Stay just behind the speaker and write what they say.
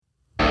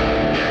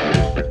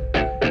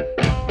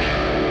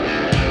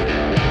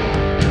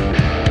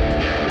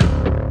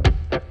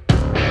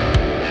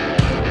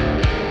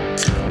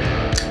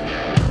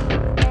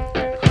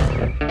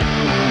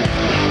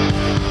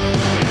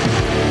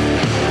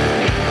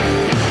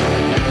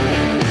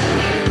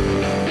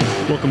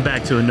Welcome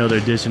back to another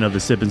edition of the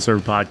Sip and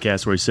Serve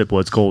podcast, where we sip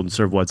what's cold and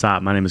serve what's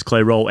hot. My name is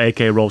Clay Roll,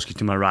 a.k.a. Rollski.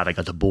 To my right, I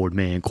got the board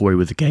man, Corey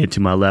with the K. And to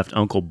my left,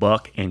 Uncle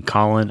Buck and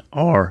Colin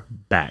are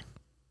back.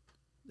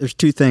 There's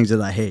two things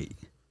that I hate,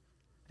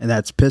 and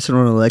that's pissing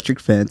on an electric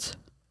fence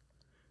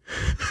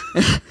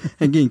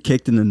and getting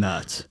kicked in the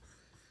nuts.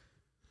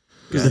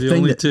 Because the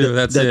only two,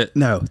 that's it.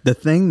 No, the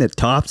thing that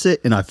tops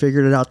it, and I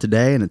figured it out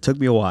today, and it took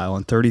me a while,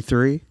 on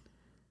 33,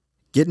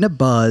 getting a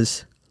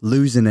buzz,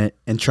 losing it,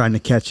 and trying to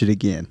catch it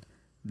again.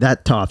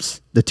 That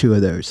tops the two of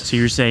those. So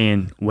you're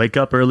saying wake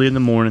up early in the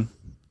morning,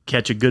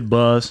 catch a good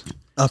buzz.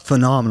 A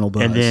phenomenal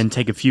buzz. And then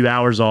take a few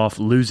hours off,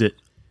 lose it,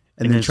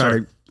 and then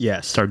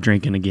start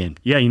drinking again.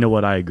 Yeah, you know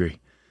what? I agree.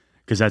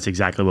 Because that's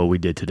exactly what we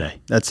did today.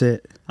 That's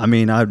it. I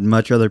mean, I'd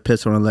much rather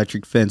piss on an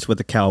electric fence with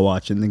a cow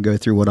watching than go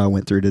through what I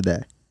went through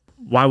today.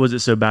 Why was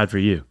it so bad for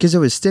you? Because it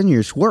was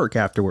strenuous work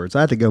afterwards.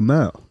 I had to go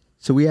mow.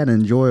 So we had an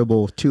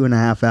enjoyable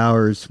 2.5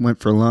 hours, went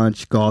for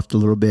lunch, golfed a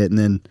little bit, and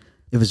then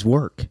it was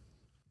work.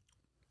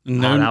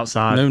 No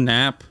outside. No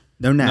nap.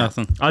 No nap.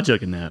 Nothing. I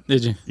took a nap.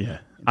 Did you? Yeah.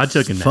 I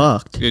took a nap.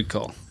 Fucked. Good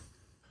call.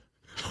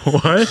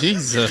 What?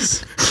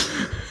 Jesus.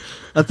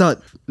 I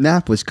thought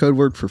nap was code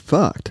word for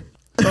fucked.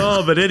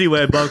 Oh, but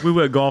anyway, Buck, we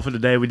went golfing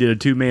today. We did a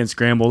 2-man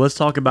scramble. Let's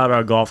talk about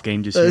our golf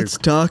game just here. Let's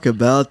talk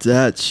about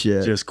that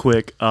shit. Just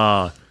quick.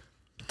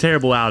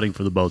 Terrible outing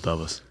for the both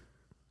of us.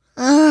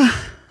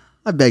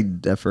 I beg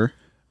to differ.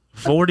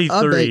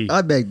 43.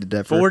 I beg to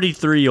differ.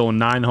 43 on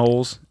 9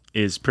 holes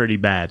is pretty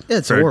bad.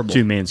 It's for horrible. A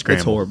 2-man scramble.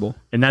 It's horrible.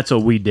 And that's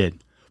what we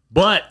did.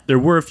 But there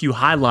were a few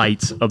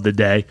highlights of the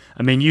day.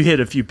 I mean, you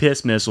hit a few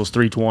piss missiles,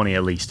 320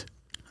 at least.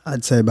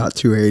 I'd say about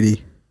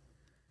 280.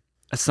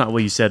 That's not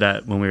what you said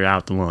when we were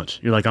out to lunch.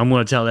 You're like, I'm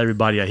going to tell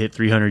everybody I hit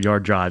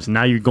 300-yard drives. And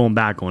now you're going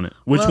back on it.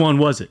 Which one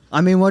was it? I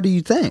mean, what do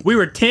you think? We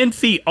were 10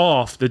 feet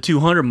off the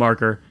 200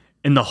 marker,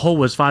 and the hole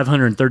was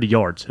 530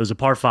 yards. It was a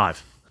par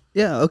 5.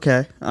 Yeah,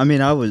 okay. I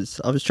mean, I was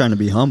trying to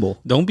be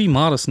humble. Don't be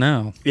modest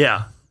now.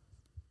 Yeah.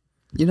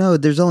 You know,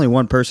 there's only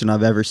one person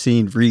I've ever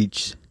seen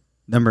reach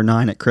number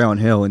 9 at Crown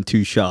Hill in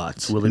 2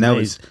 shots. Willie and that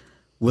Mays. was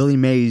Willie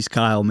Mays,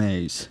 Kyle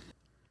Mays.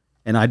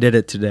 And I did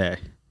it today.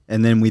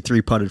 And then we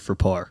 3-putted for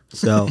par.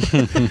 So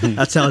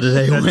that's how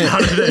today went.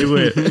 How today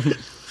went.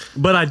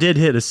 But I did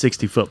hit a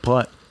 60-foot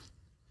putt.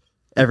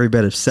 Every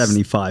bit of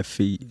 75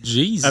 feet.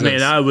 Jesus. I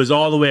mean, I was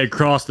all the way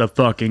across the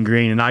fucking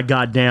green, and I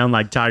got down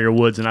like Tiger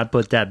Woods, and I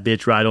put that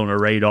bitch right on a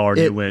radar,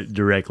 and it went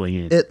directly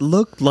in. It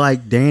looked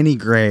like Danny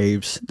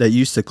Graves, that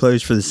used to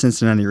close for the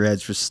Cincinnati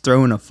Reds, was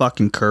throwing a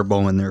fucking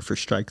curveball in there for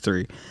strike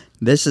 3.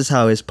 This is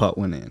how his putt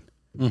went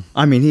in.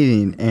 I mean, he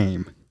didn't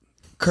aim.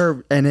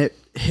 Curve, and it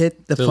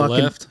hit the fucking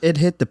left? It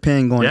hit the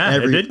pin going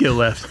it did go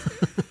left.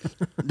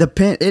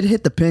 It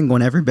hit the pin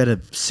going every bit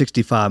of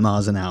 65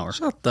 miles an hour.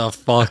 Shut the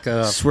fuck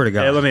up. Swear to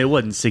God. I mean, it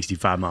wasn't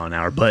 65 mile an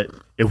hour, but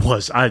it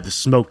was. I had to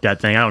smoke that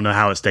thing. I don't know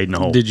how it stayed in the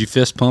hole. Did you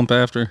fist pump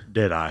after?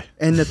 Did I?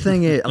 And the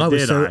thing is, I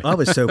was so I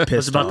was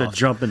pissed about off. to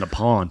jump in the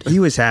pond. He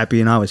was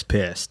happy and I was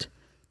pissed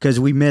because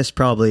we missed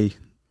probably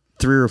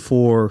 3 or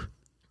 4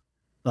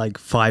 like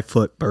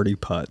 5-foot birdie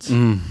putts.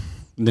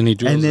 Then he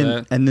drills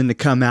that. And then to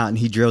come out and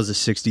he drills a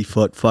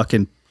 60-foot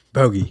fucking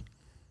bogey.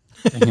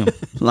 Damn.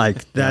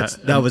 Like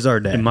that was our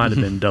day. It might have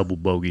been double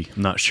bogey.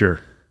 I'm not sure.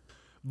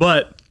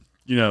 But,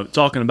 you know,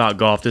 talking about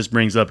golf, this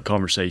brings up a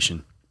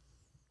conversation.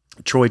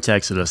 Troy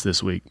texted us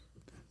this week,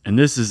 and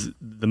this is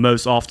the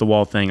most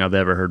off-the-wall thing I've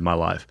ever heard in my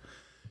life.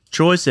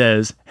 Troy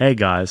says, hey,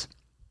 guys,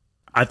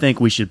 I think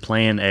we should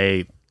plan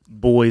a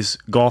boys'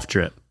 golf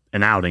trip,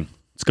 an outing.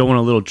 Let's go on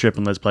a little trip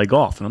and let's play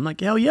golf. And I'm like,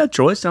 hell yeah,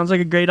 Troy, sounds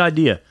like a great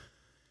idea.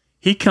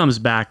 He comes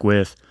back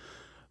with,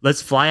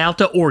 let's fly out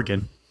to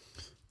Oregon.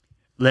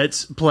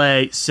 Let's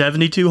play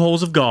 72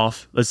 holes of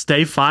golf. Let's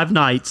stay 5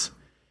 nights.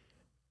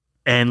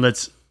 And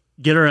let's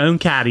get our own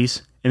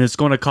caddies. And it's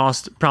going to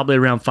cost probably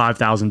around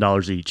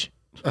 $5,000 each.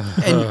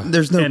 And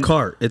there's no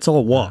cart. It's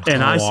all walk.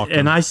 And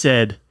I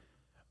said,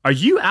 are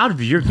you out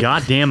of your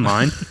goddamn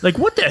mind? Like,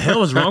 what the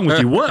hell is wrong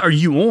with you? What are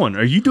you on?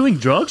 Are you doing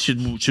drugs?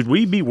 Should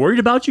we be worried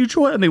about you,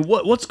 Troy? I mean,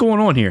 what's going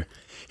on here?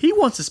 He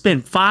wants to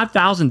spend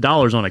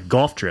 $5,000 on a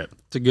golf trip.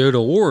 To go to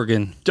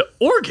Oregon. To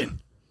Oregon?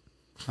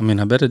 I mean,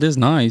 I bet it is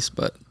nice,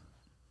 but...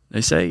 They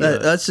say...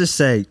 let's just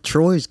say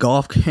Troy's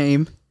golf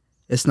game,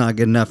 it's not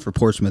good enough for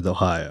Portsmouth,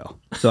 Ohio.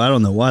 So I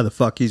don't know why the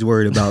fuck he's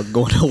worried about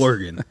going to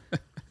Oregon.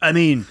 I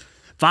mean,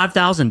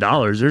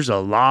 $5,000, there's a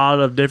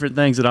lot of different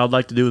things that I'd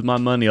like to do with my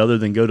money other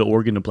than go to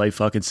Oregon to play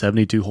fucking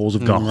 72 holes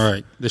of golf.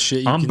 Right. The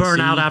shit I'm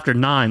burnt out after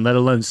 9, let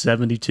alone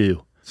 72.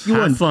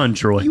 Have fun,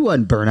 Troy. You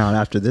wasn't burnt out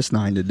after this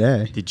 9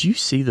 today. Did you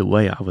see the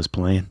way I was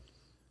playing?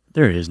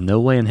 There is no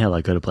way in hell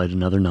I could have played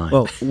another 9.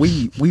 Well,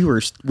 we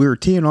were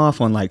teeing off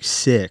on like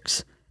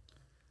 6,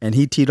 and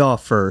he teed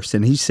off first,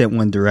 and he sent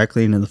one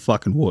directly into the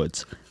fucking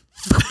woods.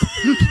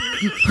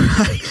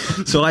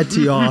 So I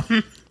tee off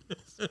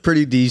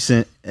pretty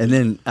decent, and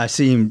then I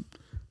see him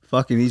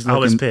fucking. He's looking. I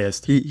was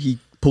pissed. He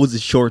pulls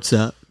his shorts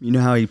up. You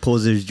know how he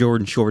pulls his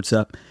Jordan shorts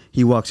up.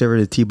 He walks over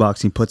to the tee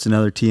box and he puts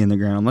another tee in the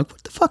ground. I'm like,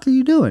 what the fuck are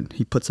you doing?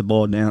 He puts the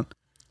ball down.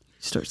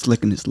 He starts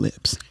licking his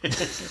lips.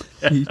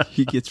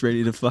 he gets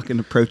ready to fucking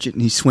approach it,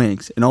 and he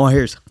swings. And all I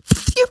hear is,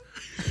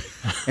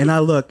 and I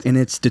look, and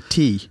it's the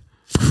tee.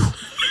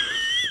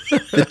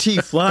 The tee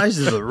flies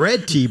to the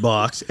red tee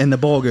box, and the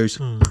ball goes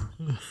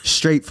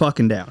straight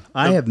fucking down.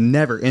 I have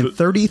never, in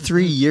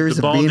 33 years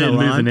of being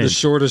alive, the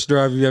shortest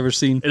drive you've ever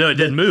seen. No, it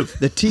didn't move.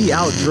 the tee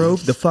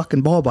outdrove the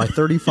fucking ball by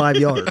 35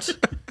 yards.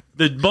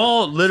 The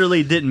ball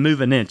literally didn't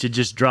move an inch. It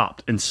just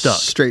dropped and stuck.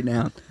 Straight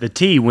down. The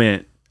tee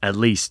went at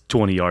least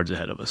 20 yards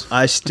ahead of us.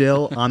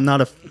 I'm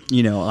not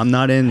I'm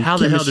not in How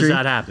the hell chemistry. does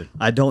that happen?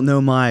 I don't know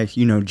my,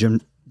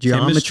 geometry.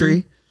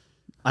 Chemistry?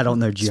 I don't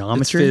know It's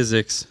geometry.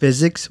 physics.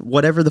 Physics,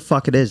 whatever the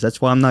fuck it is. That's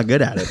why I'm not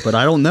good at it. But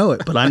I don't know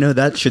it. But I know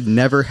that should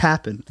never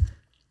happen.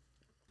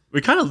 We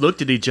kind of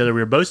looked at each other.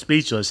 We were both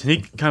speechless. And he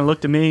kind of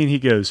looked at me and he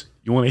goes,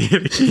 "You want to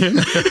hit again?"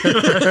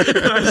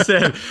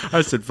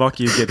 I said, "Fuck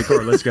you, get the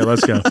car. Let's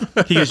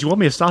go. He goes, "You want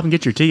me to stop and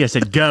get your tea?" I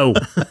said, "Go."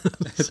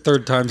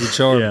 Third time's a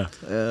charm. Yeah.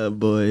 Oh,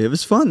 boy. It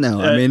was fun, though.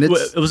 I mean, it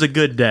was a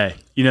good day.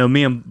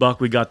 Me and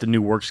Buck, we got the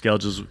new work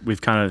schedules. We've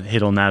kind of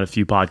hit on that a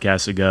few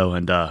podcasts ago.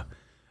 And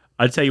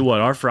I'd tell you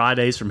what, our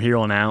Fridays from here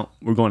on out,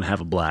 we're going to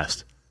have a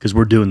blast because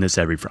we're doing this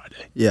every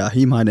Friday. yeah,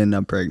 he might end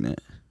up pregnant.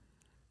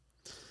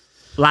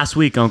 Last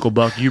week, Uncle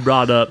Buck, you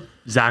brought up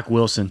Zach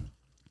Wilson.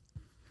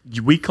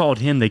 We called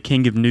him the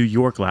king of New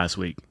York last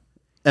week.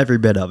 Every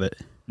bit of it.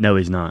 No,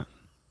 he's not.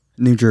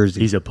 New Jersey.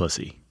 He's a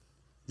pussy.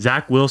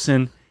 Zach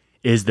Wilson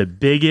is the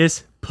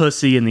biggest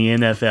pussy in the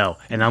NFL,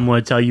 and I'm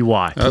going to tell you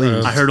why.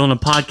 Uh-oh. I heard on a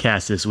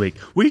podcast this week.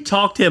 We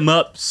talked him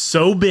up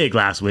so big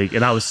last week,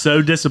 and I was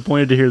so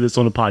disappointed to hear this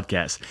on a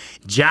podcast.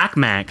 Jack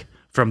Mack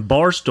from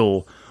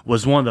Barstool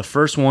was one of the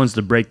first ones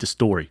to break the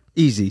story.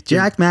 Easy.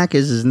 Jack Mack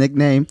is his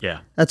nickname. Yeah.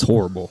 That's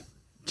horrible.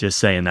 Just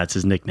saying, that's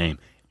his nickname.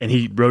 And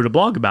he wrote a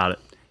blog about it.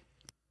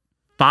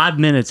 5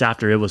 minutes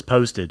after it was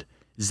posted,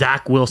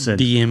 Zach Wilson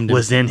DM'd him.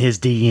 was in his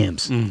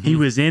DMs. Mm-hmm. He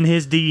was in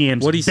his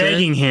DMs What'd he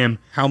begging say? him,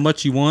 How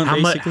much you want,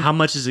 basically? how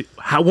much is it?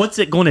 What's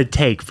it going to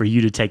take for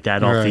you to take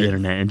that off Right. the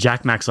internet? And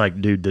Jack Mack's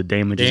like, dude, the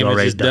damage is Damage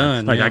already is done.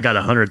 done, Like yeah. I got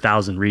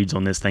 100,000 reads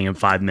on this thing in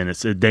 5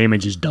 minutes. The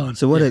damage is done.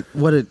 So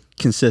what it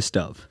consists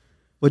of?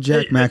 What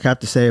Jack Mack have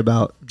to say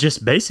about?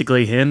 Just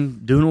basically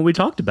him doing what we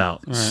talked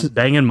about,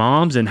 banging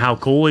moms and how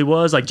cool he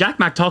was. Like Jack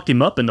Mack talked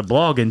him up in the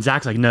blog, and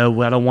Zach's like,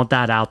 "No, I don't want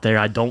that out there.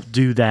 I don't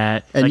do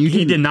that." And like, you he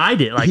didn't- denied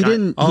it. Like he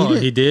didn't. Oh,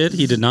 he did?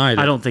 He denied it.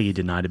 I don't think he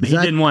denied it, but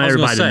Zach- he didn't want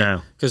everybody to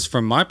know. Because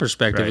from my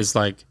perspective, Right. it's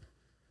like,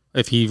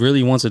 if he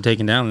really wants it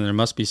taken down, then there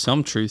must be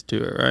some truth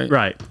to it, right?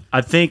 Right. I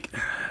think.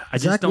 I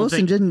just Zach don't Wilson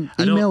think, didn't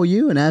I don't- email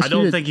you and ask I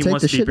don't you to think he take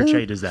wants the to be shit down?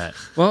 portrayed as that.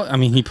 Well, I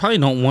mean, he probably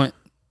don't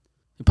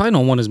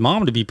want his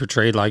mom to be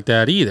portrayed like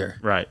that either.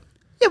 Right.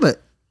 Yeah,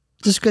 but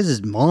just because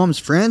his mom's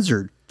friends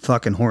are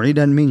fucking horny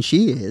doesn't mean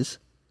she is.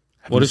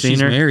 What you if seen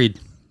she's her? married?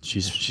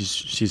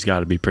 She's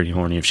got to be pretty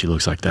horny if she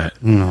looks like that.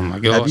 Oh my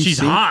god. you She's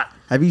seen- hot.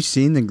 Have you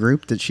seen the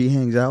group that she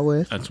hangs out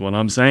with? That's what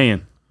I'm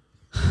saying.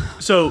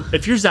 So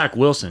if you're Zach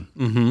Wilson,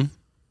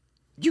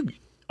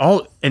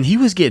 and he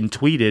was getting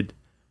tweeted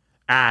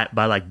at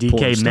by like Porn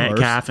DK stars.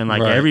 Metcalf and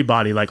like Right.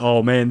 everybody, like,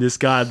 "Oh man, this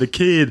guy, the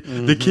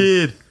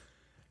kid."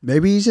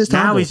 Maybe he's just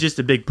Now humble. he's just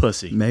a big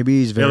pussy. Maybe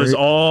he's It very. was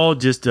all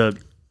just a.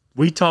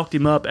 We talked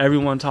him up.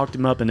 Everyone talked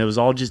him up, and it was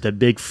all just a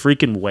big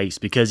freaking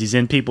waste because he's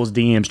in people's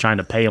DMs trying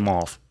to pay him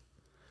off.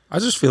 I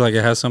just feel like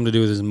it has something to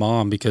do with his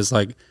mom because,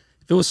 like, if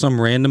it was some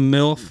random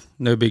MILF,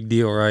 no big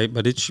deal, right?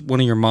 But it's one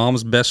of your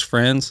mom's best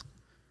friends.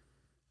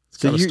 It's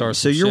gotta start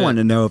some you're shit. wanting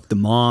to know if the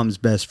mom's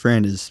best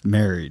friend is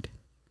married.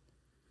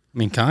 I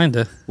mean,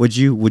 kinda. Would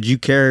you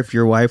care if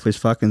your wife was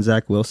fucking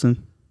Zach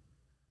Wilson?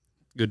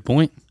 Good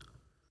point.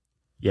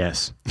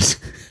 Yes,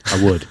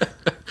 I would.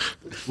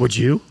 Would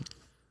you?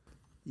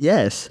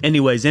 Yes.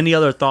 Anyways, any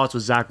other thoughts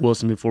with Zach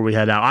Wilson before we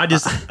head out?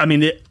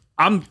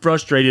 I'm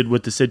frustrated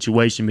with the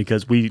situation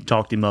because we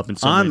talked him up in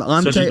so I'm many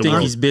So you taking- think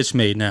Well- he's bitch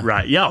made now?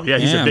 right. Yeah,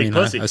 he's Yeah, a big I mean,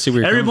 pussy. I see where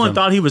you're coming Everyone from.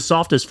 thought he was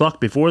soft as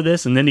fuck before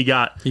this, and then he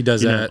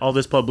does that. all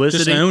this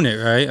publicity. Just own it,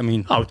 right? I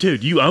mean, Oh,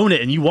 dude, you own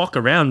it, and you walk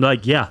around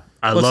like, yeah,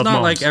 I well, love it's not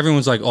moms. like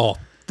everyone's like, oh,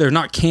 they're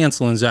not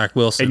canceling Zach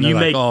Wilson. And They're you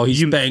like, make- oh,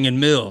 he's you- banging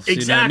MILFs. You know what I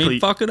Exactly. mean?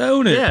 Fucking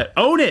own it. Yeah,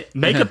 own it.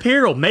 Make Yeah.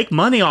 apparel. Make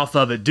money off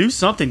of it. Do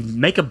something.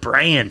 Make a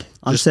brand.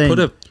 I'm Just saying put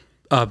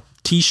a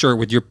T-shirt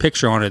with your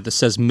picture on it that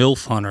says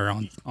MILF Hunter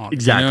on it.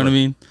 Exactly. You know what I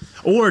mean?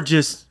 Or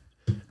just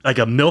like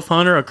a MILF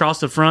Hunter across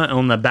the front.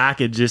 On the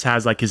back, it just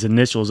has like his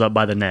initials up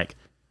by the neck.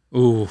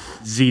 Ooh.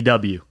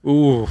 ZW.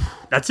 Ooh.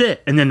 That's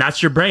it. And then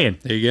that's your brand.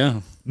 There you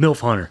go. MILF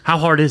Hunter. How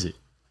hard is it?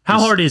 How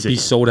hard is Be it?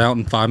 sold out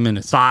in 5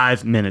 minutes.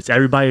 5 minutes.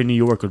 Everybody in New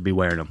York would be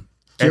wearing them.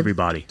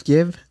 Everybody.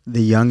 give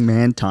the young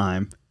man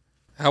time.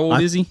 How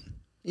old is he?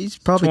 He's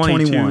probably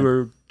 22 21.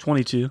 or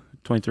 22,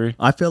 23.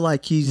 I feel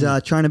like he's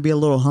trying to be a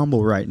little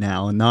humble right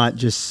now and not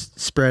just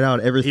spread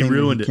out He everything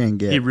ruined that he it. can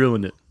get. He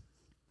ruined it.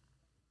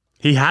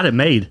 He had it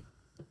made.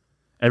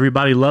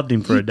 Everybody loved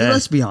him for a day.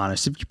 Let's be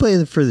honest. If you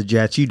play for the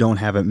Jets, you don't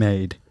have it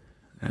made.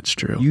 That's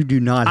true. You do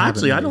not have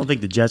Actually, it made. I don't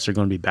think the Jets are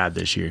going to be bad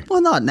this year.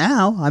 Well, not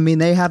now. I mean,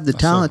 they have the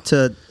talent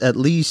to at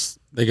least.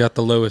 They got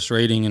the lowest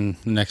rating in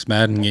the next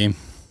Madden game.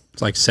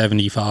 It's like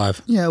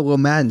 75. Yeah, well,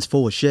 Madden's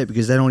full of shit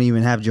because they don't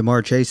even have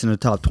Jamar Chase in the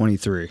top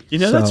 23. You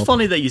know, So, that's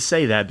funny that you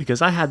say that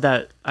because I had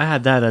that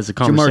as a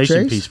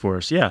conversation Chase? piece for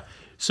us. Yeah.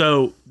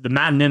 So the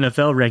Madden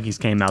NFL rankings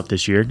came out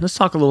this year. Let's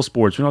talk a little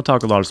sports. We don't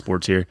talk a lot of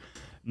sports here.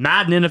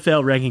 Madden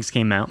NFL rankings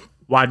came out.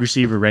 Wide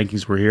receiver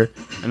rankings were here.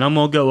 And I'm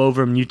going to go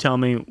over them. You tell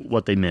me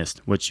what they missed,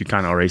 which you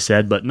kind of already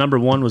said. But number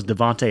 1 was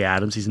Devontae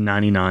Adams. He's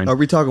 99. Are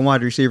we talking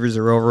wide receivers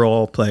or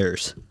overall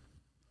players?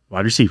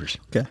 Wide receivers.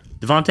 Okay.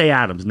 Devontae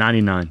Adams,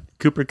 99.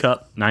 Cooper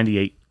Kupp,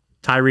 98.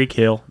 Tyreek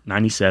Hill,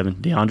 97.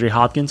 DeAndre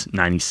Hopkins,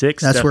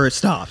 96. That's where it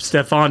stops.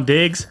 Stephon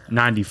Diggs,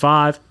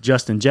 95.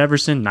 Justin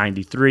Jefferson,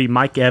 93.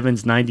 Mike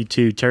Evans,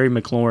 92. Terry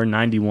McLaurin,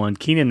 91.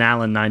 Keenan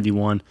Allen,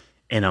 91.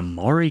 And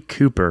Amari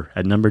Cooper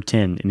at number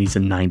 10, and he's a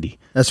 90.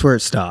 That's where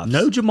it stops.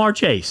 No Jamar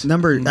Chase.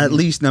 At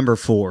least number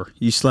 4.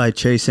 You slide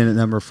Chase in at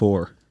number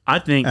 4. I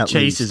think At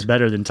Chase least. is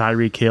better than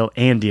Tyreek Hill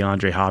and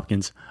DeAndre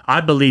Hopkins.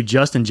 I believe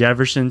Justin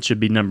Jefferson should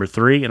be number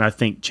 3, and I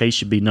think Chase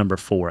should be number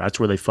 4. That's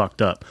where they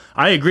fucked up.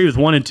 I agree with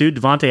 1 and 2,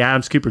 Devontae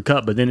Adams, Cooper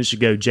Kupp, but then it should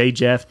go J.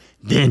 Jeff,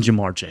 then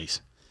Jamar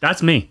Chase.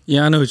 That's me.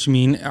 Yeah, I know what you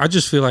mean. I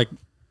just feel like,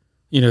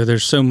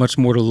 there's so much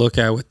more to look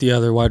at with the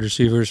other wide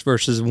receivers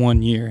versus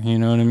 1 year. You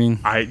know what I mean?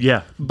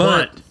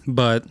 But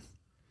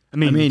I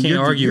mean, you can't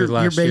argue with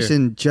last You're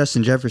basing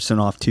Justin Jefferson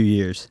off 2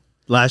 years.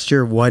 Last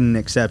year wasn't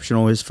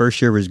exceptional. His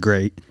first year was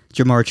great.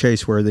 Jamar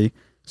Chase worthy.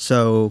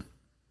 So,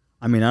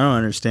 I don't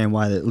understand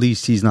why at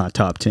least he's not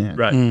top 10.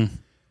 right.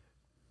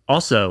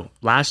 Also,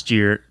 last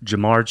year,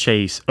 Jamar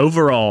Chase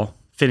overall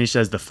finished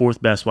as the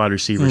 4th best wide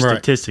receiver Right.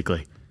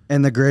 statistically.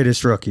 And the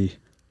greatest rookie.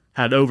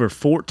 Had over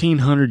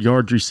 1,400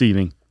 yards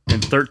receiving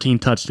and 13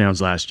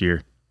 touchdowns last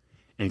year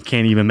and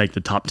can't even make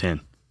the top 10.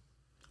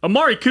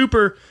 Amari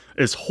Cooper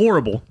is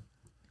horrible.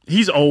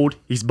 He's old.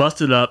 He's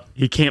busted up.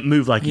 He can't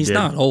move like he's he did.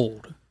 not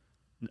old.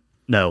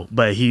 No,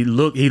 but he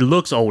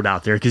looks old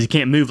out there because he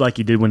can't move like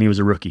he did when he was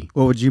a rookie.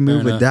 Well, would you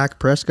move with Dak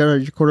Prescott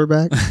as your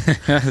quarterback?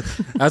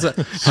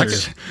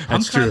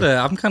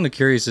 I'm kind of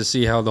curious to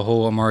see how the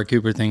whole Amari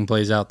Cooper thing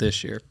plays out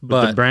this year.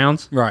 But The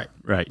Browns? right.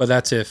 Right. But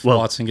that's if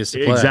Watson gets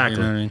to play. Exactly.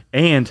 You know what I mean?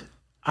 And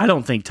I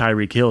don't think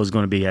Tyreek Hill is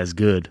going to be as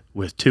good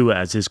with Tua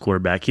as his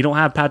quarterback. He don't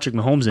have Patrick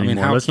Mahomes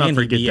anymore. how Let's can not he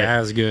forget be that.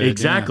 as good?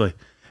 Exactly.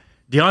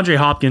 DeAndre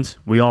Hopkins,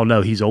 we all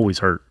know he's always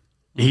hurt.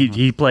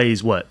 He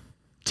plays,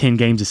 10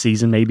 games a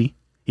season maybe?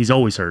 He's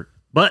always hurt.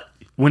 But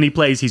when he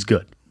plays, he's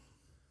good.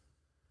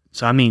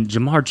 So,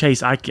 Jamar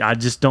Chase, I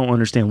just don't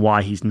understand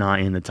why he's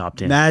not in the top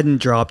 10. Madden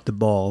dropped the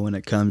ball when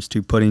it comes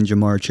to putting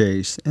Jamar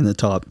Chase in the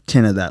top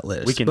 10 of that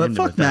list. We can but end it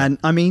fuck with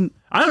that. Madden.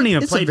 I don't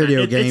even it's play a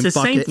video game. It's the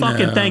Fuck same it.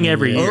 fucking thing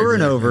every year. Over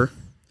and over.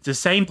 It's the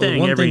same thing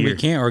One every thing year. we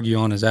can't argue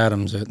on is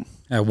Adams at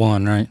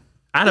 1, right?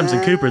 Adams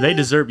and Cooper, they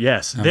deserve,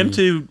 yes. Them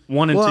two,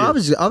 1 and 2. Well,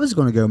 I was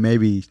going to go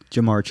maybe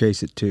Jamar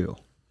Chase at 2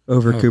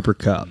 over Cooper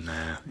Kupp.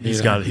 He's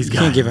got.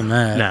 Can't give him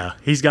that. No,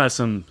 he's got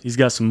some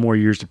more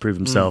years to prove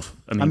himself.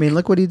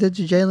 Look what he did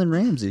to Jalen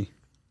Ramsey.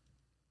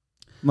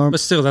 But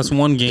still, that's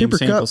one game Cooper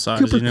sample Kupp, size.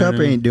 Cooper you know Kupp what I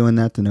mean? ain't doing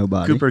that to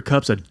nobody. Cooper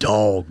Kupp's a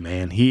dog,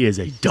 man. He is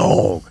a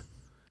dog.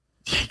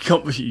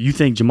 You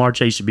think Jamar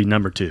Chase should be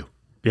number 2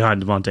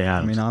 behind Devontae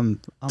Adams? I'm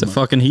It's a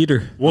fucking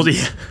heater. Well,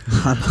 Get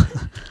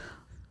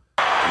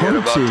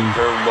about the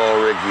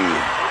curveball,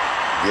 Ricky.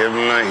 Give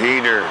him a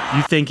heater.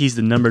 you think he's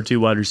the number 2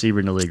 wide receiver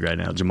in the league right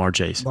now, Jamar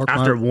Chase,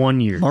 after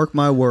 1 year? Mark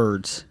my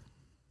words.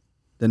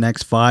 The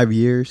next 5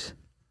 years,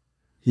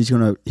 he's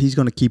gonna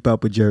keep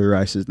up with Jerry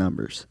Rice's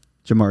numbers.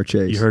 Jamar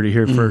Chase. You heard it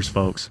here first,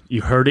 folks.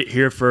 You heard it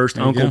here first.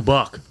 There you Uncle go.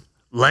 Buck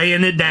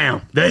laying it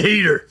down. The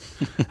heater.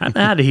 I've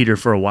had a heater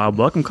for a while,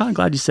 Buck. I'm kind of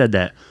glad you said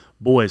that.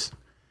 Boys,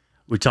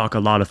 we talk a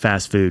lot of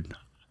fast food.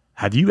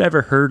 Have you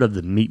ever heard of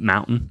the Meat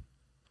Mountain?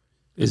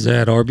 Is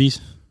that Arby's?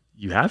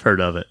 You have heard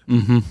of it.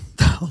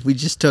 We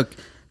just took.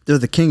 They're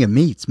the king of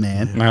meats,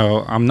 man.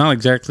 No, I'm not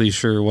exactly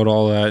sure what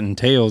all that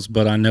entails,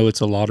 but I know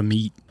it's a lot of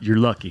meat. You're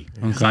lucky.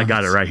 'Cause I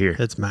got it right here.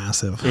 It's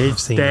massive. I've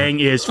This seen thing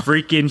is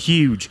freaking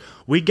huge.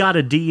 We got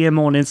a DM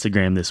on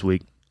Instagram this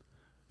week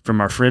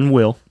from our friend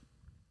Will,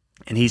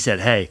 and he said,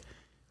 "Hey,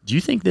 do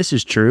you think this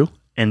is true?"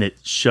 And it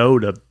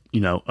showed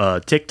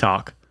a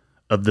TikTok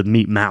of the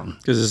Meat Mountain.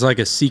 Because it's like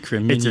a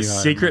secret menu. It's a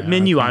item, secret right?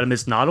 menu Okay. item.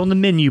 It's not on the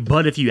menu,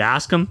 but if you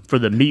ask them for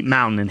the Meat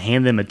Mountain and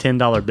hand them a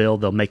 $10 bill,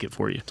 they'll make it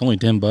for you. It's only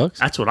 $10.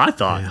 That's what I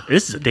thought.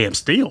 This is a damn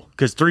steal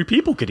because 3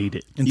 people could eat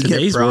it. In You get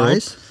today's world,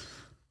 fries.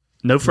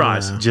 No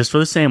fries, Yeah. just for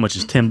the sandwich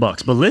is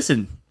 $10. But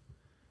listen,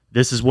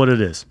 this is what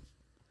it is.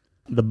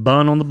 The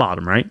bun on the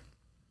bottom, right?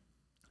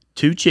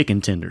 2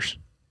 chicken tenders,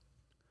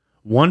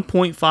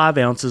 1.5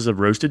 ounces of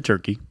roasted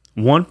turkey,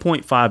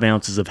 1.5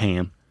 ounces of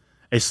ham,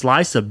 a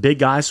slice of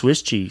Big Eye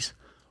Swiss cheese,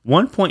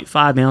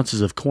 1.5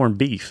 ounces of corned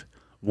beef,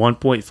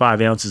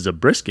 1.5 ounces of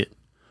brisket,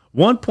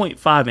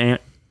 1.5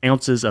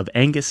 ounces of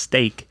Angus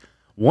steak,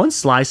 1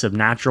 slice of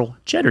natural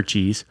cheddar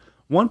cheese,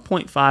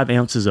 1.5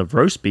 ounces of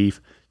roast beef,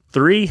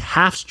 3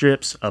 half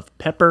strips of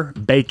pepper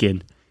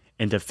bacon,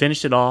 and to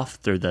finish it off,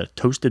 throw the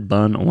toasted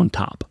bun on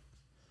top.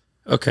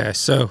 Okay,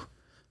 so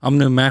I'm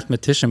no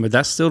mathematician, but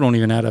that still don't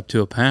even add up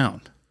to a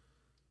pound.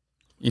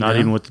 Not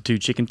even with the 2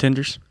 chicken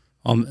tenders?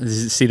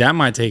 See, that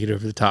might take it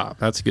over the top.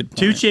 That's a good point.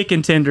 2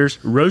 chicken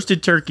tenders,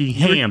 roasted turkey,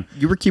 ham.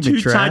 You were keeping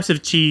 2 track? types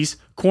of cheese,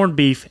 corned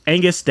beef,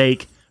 Angus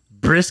steak,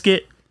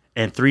 brisket,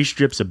 and 3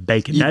 strips of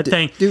bacon.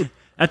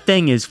 That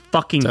thing is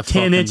fucking It's a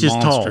 10 fucking inches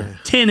monster. tall.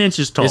 10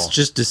 inches tall. It's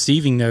just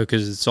deceiving, though,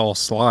 because it's all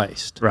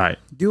sliced. right.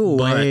 Do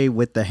away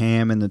with the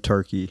ham and the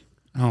turkey,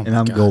 Oh, and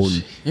I'm gosh.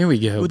 golden. Here we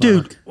go,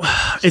 Dude, Buck.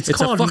 it's a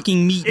called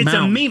fucking meat It's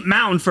mountain. a meat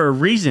mountain for a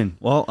reason.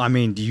 Well, I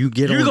mean, do you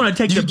get? You're on, going to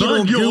take do the you get bun.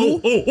 on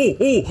Google?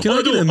 Can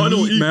I get a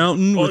meat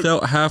mountain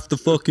without half the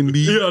fucking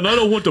meat? Yeah, and I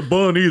don't want the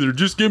bun either.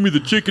 Just give me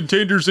the chicken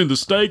tenders and the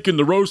steak and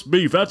the roast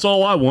beef. That's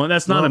all I want.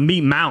 That's not a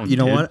meat mountain. You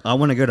know dude. what? I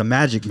want to go to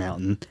Magic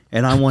Mountain,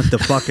 and I want the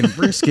fucking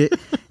brisket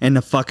and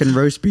the fucking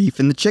roast beef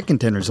and the chicken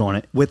tenders on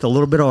it with a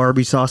little bit of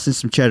Arby's sauce and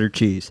some cheddar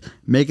cheese.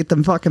 Make it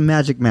the fucking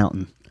Magic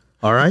Mountain.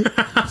 All right?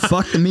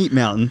 Fuck the meat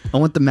mountain. I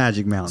want the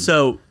Magic Mountain.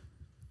 So,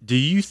 do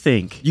you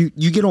think You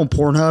get on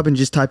Pornhub and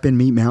just type in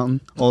meat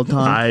mountain all the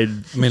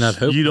time? I mean, I'd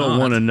hope you don't not.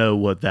 want to know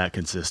what that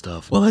consists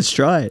of? Well, let's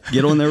try it.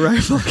 Get on there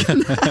right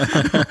fucking.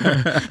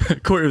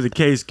 According to the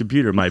case,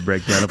 computer might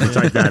break down if we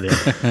type that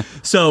in.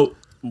 So,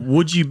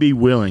 would you be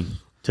willing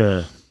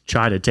to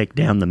try to take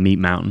down the meat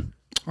mountain?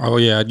 Oh,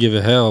 yeah, I'd give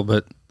it hell,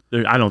 but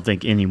I don't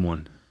think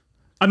anyone.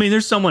 I mean,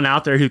 there's someone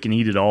out there who can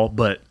eat it all,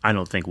 but I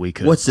don't think we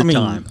could. What's the I mean,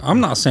 time? I'm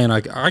not saying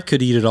I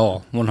could eat it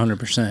all,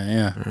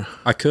 100%. Yeah,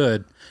 I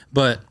could,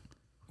 but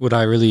would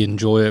I really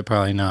enjoy it?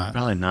 Probably not.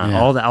 Probably not.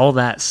 Yeah. All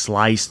that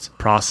sliced,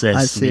 processed.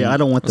 I see. meat. I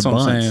don't want That's the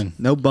what I'm buns. saying.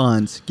 No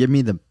buns. Give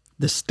me the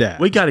stack.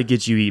 We got to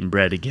get you eating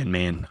bread again,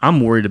 man.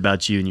 I'm worried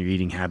about you and your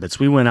eating habits.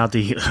 We went out to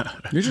eat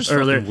You're just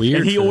earlier, fucking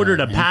weird and he for ordered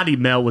that, a man. patty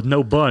melt with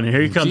no bun, and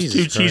here comes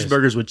Jesus 2 Christ.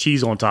 cheeseburgers with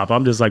cheese on top.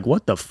 I'm just like,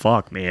 what the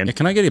fuck, man? Hey,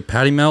 can I get a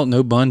patty melt,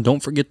 no bun? Don't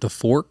forget the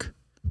fork.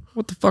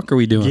 What the fuck are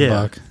we doing, Yeah.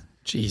 Buck?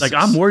 Jesus. Like,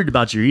 I'm worried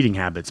about your eating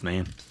habits,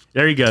 man.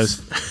 There he goes.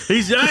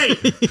 Hey,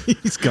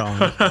 He's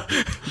gone.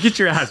 get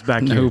your ass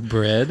back no here.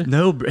 bread.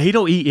 No, he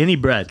don't eat any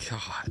bread.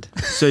 God.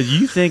 So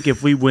you think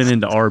if we went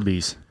into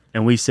Arby's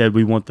and we said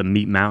we want the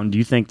meat mountain, do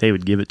you think they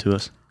would give it to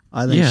us?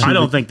 I think Yeah. she I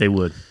don't would- think they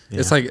would.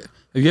 It's like,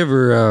 have you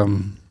ever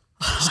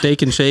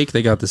Steak and Shake?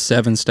 They got the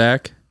 7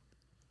 stack,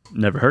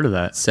 Never heard of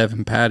that.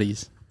 7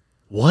 patties.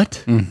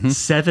 What?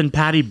 7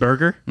 patty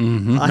burger?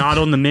 Mm-hmm. Not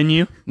on the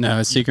menu?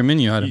 No, it's secret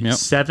menu item. Yep.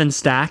 7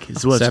 stack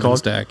is what it's 7 called.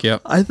 stack.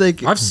 Yep. I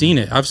think. I've seen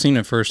it. I've seen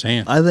it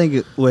firsthand. I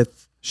think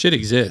with Shit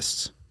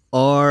exists.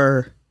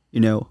 our,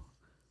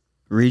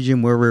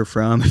 region where we're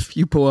from, if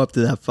you pull up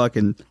to that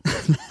fucking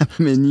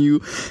menu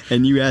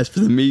and you ask for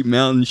the meat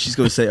mountain, she's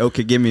going to say,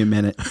 okay, give me a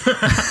minute.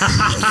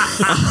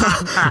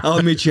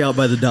 I'll meet you out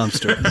by the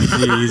dumpster.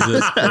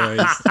 Jesus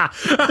Christ.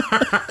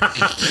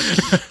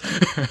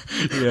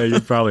 Yeah, you're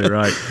probably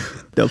right.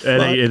 The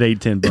fuck? It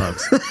ain't $10.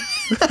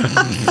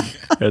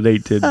 It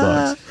ain't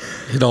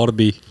 $10. It ought to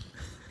be.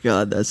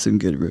 God, that's some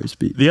good roast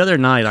beef. The other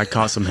night, I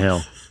caught some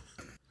hell.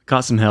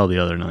 Caught some hell the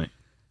other night.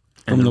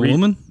 And From the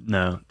woman?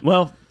 No.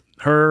 Well,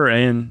 her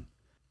and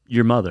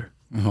your mother.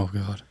 Oh,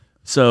 God.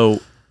 So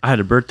I had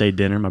a birthday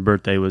dinner. My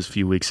birthday was a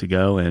few weeks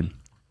ago, and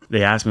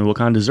they asked me what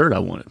kind of dessert I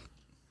wanted.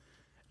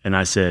 And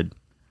I said,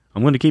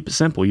 I'm going to keep it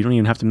simple. You don't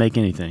even have to make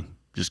anything.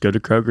 Just go to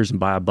Kroger's and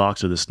buy a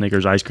box of the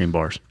Snickers ice cream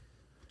bars.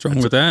 What's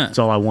wrong with that? That's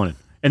all I wanted.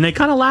 And they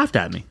kind of laughed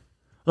at me.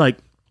 Like,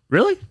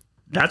 really?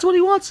 That's what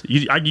he wants?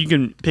 You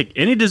can pick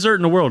any dessert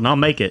in the world and I'll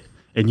make it.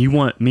 And you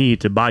want me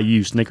to buy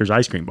you Snickers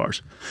ice cream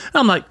bars. And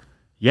I'm like,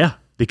 yeah,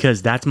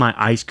 because that's my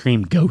ice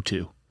cream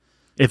go-to.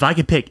 If I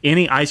could pick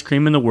any ice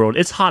cream in the world,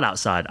 it's hot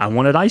outside. I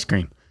wanted ice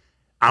cream.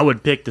 I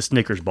would pick the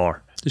Snickers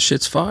bar. This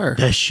shit's fire.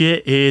 The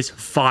shit is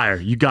fire.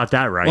 You got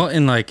that right. Well,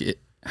 and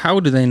how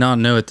do they not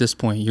know at this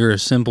point you're a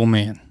simple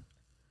man?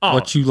 Oh.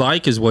 What you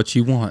like is what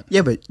you want.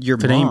 Yeah, but your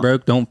If it mom, ain't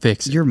broke, don't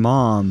fix it. your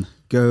mom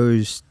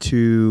goes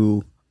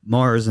to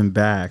Mars and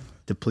back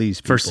to please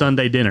people. For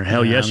Sunday dinner.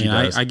 Hell yes, she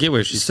does. I get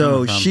where she's So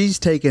coming from. she's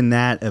taking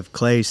that of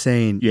Clay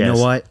saying, you Yes.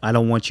 know what? I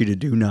don't want you to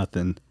do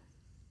nothing.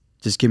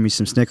 Just give me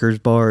some Snickers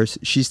bars.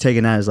 She's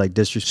taking that as like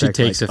disrespect.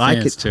 She takes like, I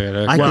offense could- to it,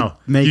 okay. I Wow. could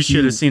make You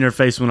should have seen her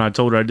face when I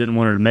told her I didn't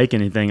want her to make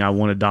anything. I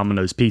wanted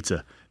Domino's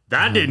pizza.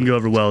 That didn't go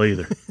over well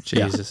either.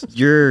 Jesus.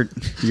 You're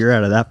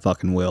out of that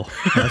fucking will.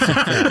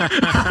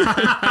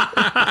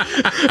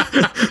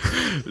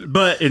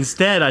 But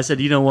instead, I said,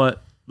 you know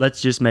what?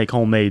 Let's just make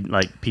homemade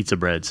like pizza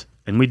breads,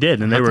 and we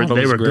did, and they I were thought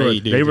it was good.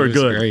 great, dude. They were It was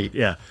good. great.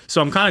 Yeah.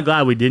 So I'm kind of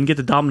glad we didn't get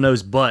the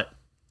Domino's, but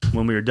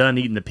when we were done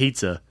eating the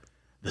pizza,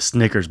 the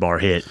Snickers bar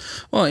hit.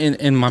 Well,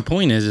 and my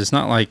point is, it's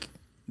not like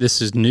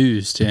this is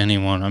news to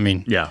anyone. I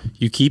mean, Yeah.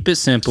 you keep it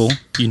simple.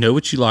 You know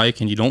what you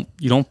like, and you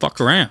don't fuck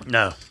around.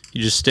 No.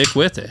 You just stick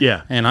with it.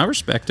 Yeah. And I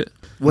respect it.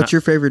 What's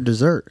your favorite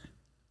dessert?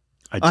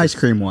 Ice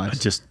cream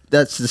wise.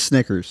 That's the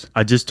Snickers.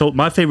 I just told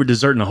my favorite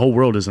dessert in the whole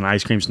world is an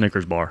ice cream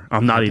Snickers bar.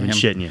 I'm not even Damn.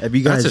 shitting you. Have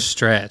you That's a guys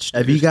stretch.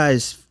 have dude. you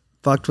guys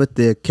fucked with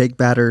the cake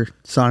batter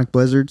Sonic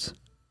Blizzards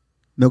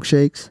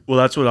milkshakes? Well,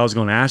 that's what I was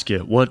going to ask you.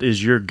 What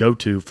is your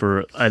go-to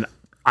for an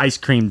ice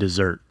cream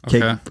dessert?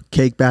 Okay.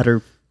 Cake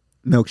batter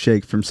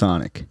milkshake from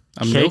Sonic.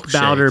 A Cake milkshake.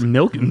 batter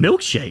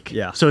milkshake.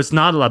 Yeah. So it's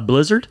not a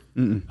blizzard?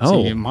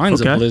 Oh, See,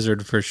 mine's okay. a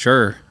blizzard for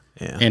sure.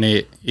 Yeah. And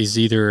it is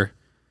either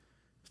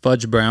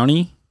fudge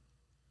brownie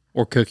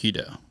or cookie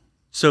dough.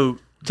 So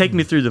take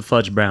me through the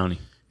fudge brownie.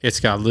 It's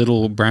got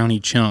little brownie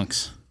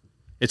chunks.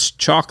 It's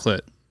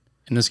chocolate,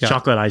 and it's got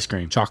Chocolate ice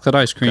cream. chocolate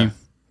ice cream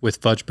with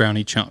fudge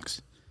brownie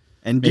chunks.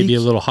 And Maybe a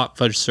little hot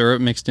fudge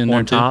syrup mixed in there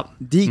On too. top.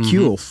 DQ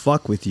will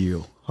fuck with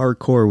you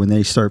hardcore when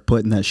they start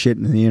putting that shit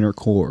in the inner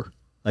core.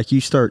 Like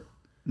you start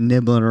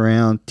nibbling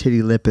around,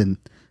 titty lipping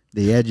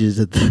the edges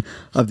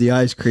of the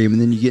ice cream,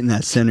 and then you get in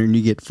that center and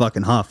you get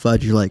fucking hot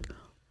fudge. You're like,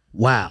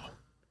 wow,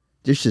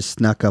 this just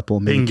snuck up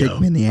on me and Bingo.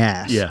 kicked me in the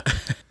ass. Yeah.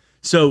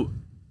 So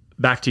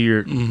back to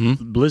your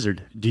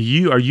Blizzard.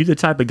 Are you the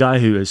type of guy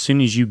who, as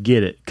soon as you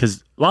get it,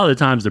 because a lot of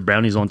the times the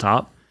brownie's on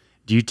top,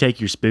 do you take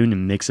your spoon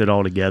and mix it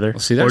all together? Well,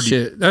 see,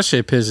 that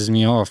shit pisses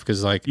me off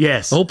because, like,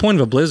 Yes. the whole point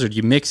of a Blizzard,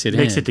 you mix it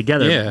mix it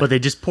together, Yeah. but they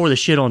just pour the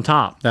shit on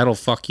top. That'll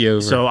fuck you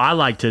over. So I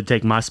like to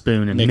take my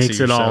spoon and Mix mix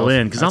it it all yourself.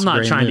 in because I'm That's not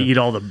great trying to move. eat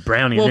all the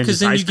brownie. well, and because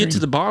then then just you ice get to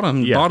the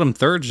cream. bottom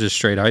third's just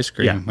straight ice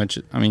cream, Yeah. which,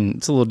 I mean,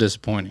 it's a little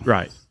disappointing.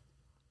 Right.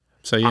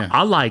 So, yeah.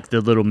 I like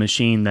the little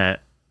machine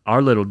that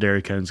our little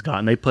Dairy Cone's got,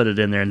 and they put it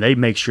in there and they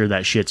make sure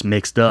that shit's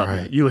mixed up.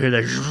 Right. You'll hear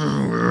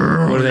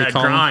that. What do they that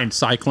call grind. them?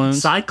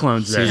 Cyclones?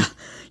 Cyclones there.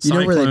 You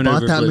know where they Cyclone bought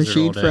over that Blizzard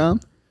machine all day. from?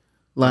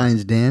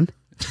 Lion's Den.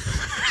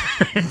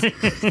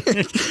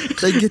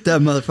 They get that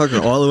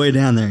motherfucker all the way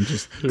down there and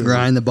just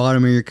grind the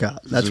bottom of your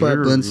cup. That's why it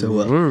blends so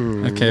well.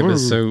 Okay, but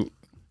so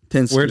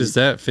 10 where speed. does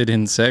that fit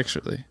in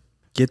sexually?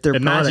 Get their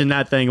Imagine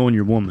product. that thing on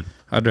your woman.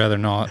 I'd rather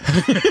not.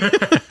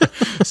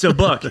 So,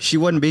 Buck, She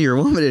wouldn't be your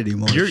woman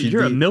anymore. you're She'd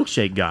a be-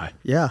 milkshake guy.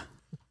 Yeah.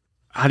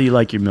 How do you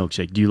like your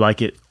milkshake? Do you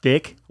like it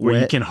thick where you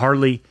Wet. can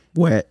hardly?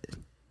 Wet.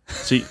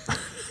 So, you,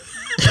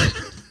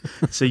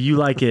 so you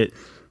like it?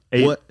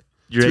 What?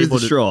 You're Through able the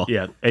to, straw.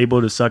 Yeah,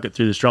 able to suck it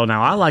through the straw.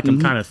 Now I like them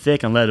kind of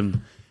thick and let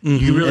them.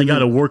 You really And got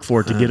to then- work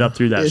for it to get up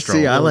through that straw.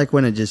 See, I like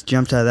when it just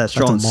jumps out of that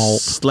straw a and malt.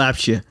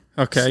 slaps you.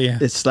 Okay, yeah.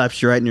 It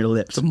slaps you right in your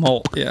lips. It's a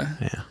malt, yeah.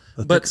 Yeah.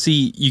 But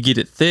see, you get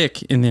it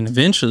thick, and then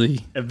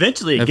eventually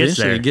Eventually, it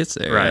gets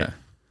there. Right. Right.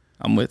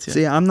 I'm with you.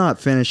 See, I'm not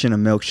finishing a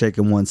milkshake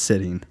in one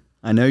sitting.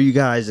 I know you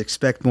guys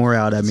expect more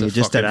out of me. It's a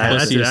Just fucking that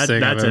that's- pussiest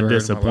thing that's I've a ever heard in my life.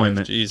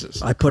 disappointment.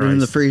 Jesus. I put it in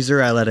the Christ.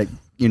 freezer. I let it,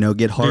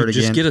 get hard Dude,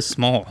 again. just get a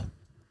small.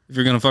 If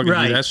you're gonna fucking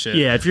Right. do that shit.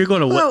 Yeah, if you're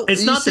going to, Well,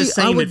 it's you not the see,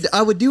 same.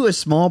 I would do a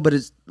small, but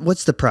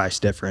what's the price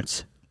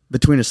difference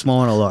between a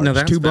small and a large? No,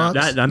 that's $2.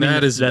 bad.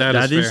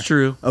 that is fair.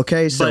 true.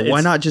 Okay, so But why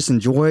it's- not just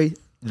enjoy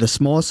the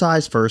small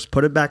size first,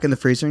 put it back in the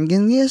freezer, and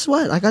guess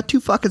what? I got 2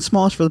 fucking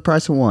smalls for the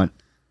price of one.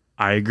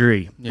 I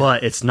agree,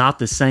 but it's not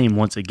the same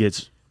once it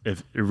gets if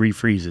it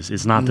refreezes.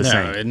 It's not the No,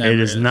 same. it never It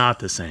is is. not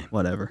the same.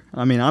 Whatever.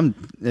 I mean,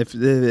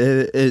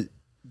 did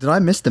I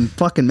miss the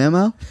fucking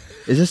memo?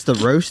 Is this the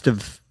roast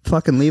of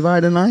fucking Levi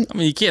tonight? I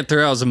mean, you can't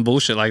throw out some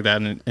bullshit like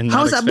that and How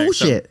not is that expect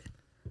bullshit?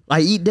 I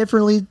eat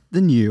differently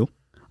than you.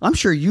 I'm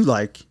sure you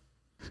like.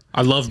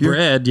 I love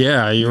bread.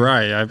 Yeah, you're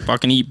right. I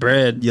fucking eat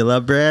bread. You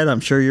love bread. I'm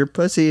sure your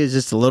pussy is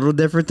just a little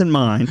different than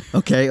mine.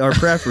 Okay, our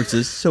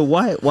preferences. So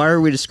why are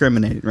we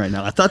discriminating right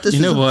now? I thought this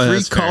You was know what? a free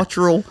That's fair.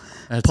 cultural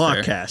That's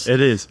fair. podcast. It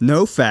is.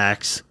 No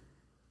facts,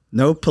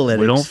 no politics.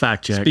 We don't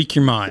fact check. Speak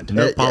your mind.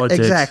 No politics.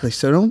 Exactly.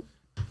 So don't,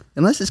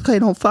 unless it's Clay,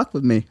 don't fuck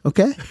with me.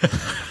 Okay.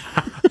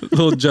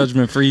 Little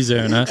judgment free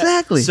zone, huh?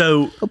 Exactly.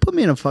 So, don't put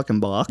me in a fucking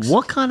box.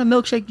 what kind of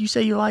milkshake do you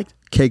say you liked?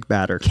 Cake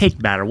batter. Cake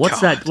batter. What's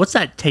that? What's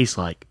that taste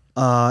like?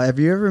 Have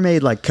you ever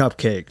made like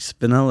cupcakes,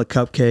 vanilla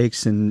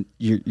cupcakes, and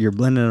you're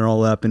blending it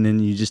all up, and then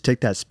you just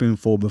take that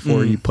spoonful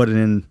before you put it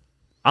in?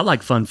 I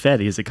like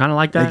funfetti. Is it kind of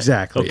like that?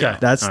 Exactly. Okay.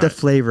 That's All the right.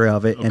 flavor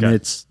of it, and Okay.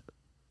 it's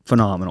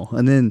phenomenal.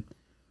 And then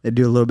they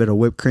do a little bit of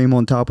whipped cream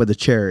on top of the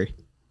cherry.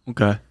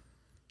 Okay.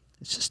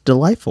 It's just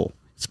delightful.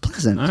 It's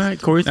pleasant. All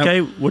right, Corey K.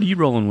 What are you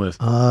rolling with?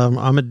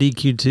 I'm a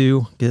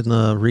DQ2 getting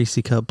a Reese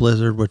Cup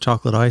Blizzard with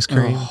chocolate ice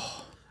cream.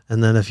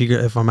 And then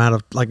if I'm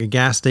at like a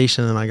gas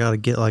station and I got to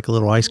get like a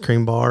little ice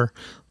cream bar,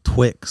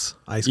 Twix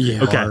ice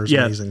cream Yeah. bar is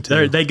yeah, amazing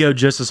too. they go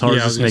just as hard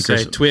Yeah, I as was the gonna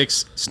Snickers. say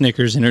Twix,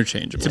 Snickers,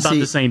 interchangeable. It's about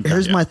the same thing.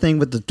 Here's my thing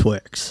with the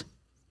Twix,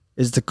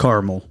 is the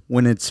caramel.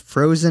 When it's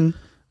frozen,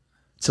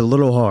 it's a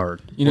little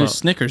hard. You know, Well,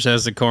 Snickers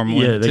has the caramel.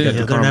 yeah, in it, they too. got yeah,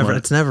 the they're caramel. never.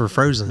 It's never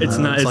frozen. It's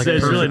though. not. It's like really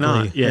perfectly-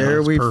 not. Yeah. There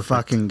it's we perfect.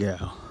 fucking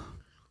go.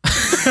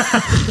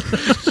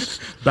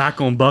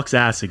 Back on Buck's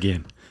ass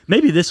again.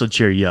 Maybe this will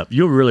cheer you up.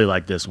 You'll really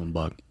like this one,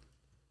 Buck.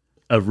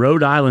 A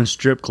Rhode Island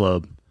strip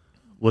club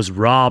was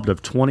robbed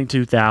of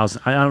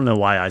 $22,000. I don't know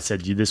why I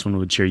said this one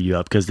would cheer you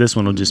up, because this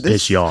one will just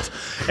piss you off.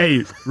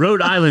 Hey,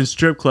 Rhode Island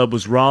strip club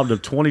was robbed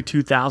of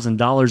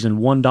 $22,000 in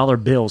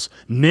 $1 bills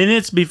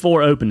minutes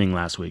before opening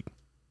last week.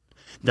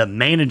 The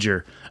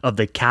manager of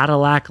the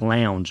Cadillac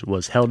Lounge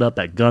was held up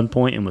at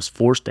gunpoint and was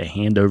forced to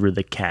hand over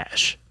the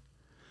cash.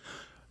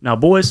 Now,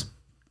 boys,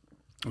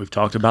 we've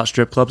talked about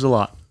strip clubs a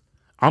lot.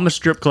 I'm a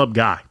strip club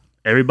guy.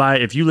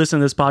 Everybody, if you listen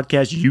to this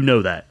podcast, you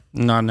know that.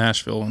 Not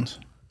Nashville ones.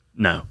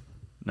 No.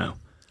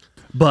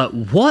 But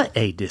what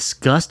a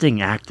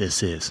disgusting act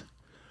this is.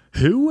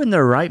 Who in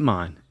their right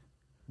mind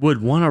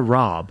would want to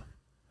rob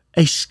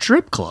a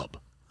strip club?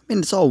 I mean,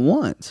 it's all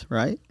once,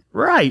 right?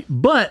 Right,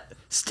 but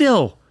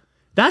still,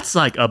 That's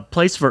like a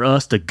place for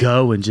us to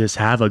go and just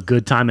have a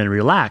good time and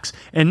relax.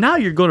 And now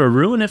you're going to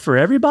ruin it for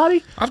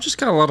everybody? I've just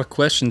got a lot of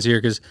questions here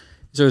because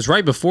so it's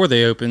right before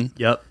they open.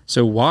 Yep.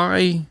 So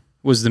why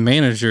was the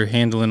manager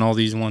handling all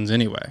these ones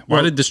anyway?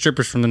 Why did the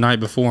strippers from the night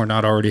before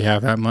not already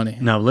have that money?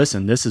 Now,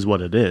 listen, this is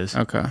what it is.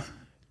 Okay.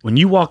 When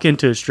you walk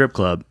into a strip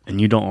club and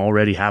you don't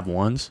already have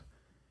ones,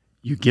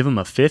 you give them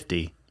a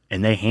 50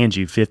 and they hand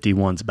you 50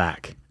 ones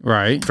back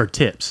Right. for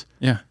tips.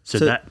 Yeah. So,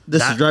 So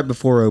this is right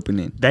before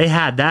opening. They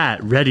had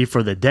that ready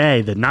for the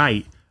day, the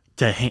night,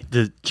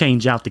 to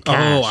change out the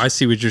cash. Oh, I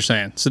see what you're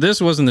saying. So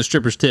this wasn't the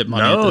strippers' tip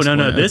money. at this No.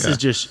 point. This Okay. is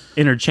just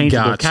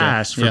interchangeable Gotcha.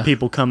 cash for Yeah.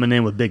 people coming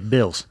in with big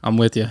bills. I'm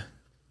with you.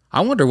 I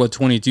wonder what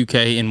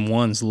 22K in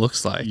ones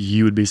looks like.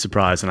 You would be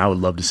surprised, and I would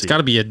love to see. It's got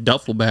to be a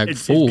duffel bag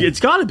It's full. It's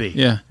got to be.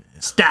 Yeah.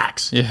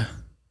 Stacks. Yeah.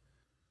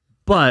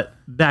 But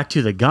back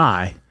to the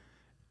guy,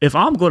 if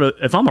I'm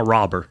a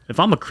robber, if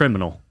I'm a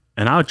criminal,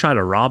 and I would try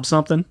to rob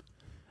something,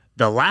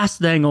 the last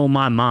thing on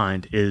my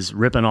mind is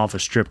ripping off a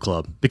strip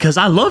club because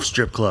I love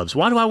strip clubs.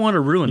 Why do I want to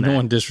ruin You that? don't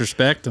want to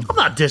disrespect them. I'm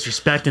not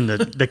disrespecting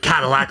the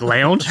Cadillac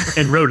Lounge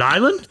in Rhode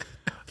Island.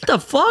 What the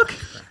fuck?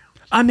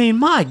 I mean,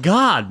 my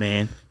God,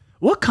 man.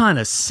 What kind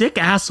of sick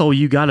asshole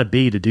you got to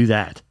be to do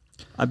that?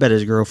 I bet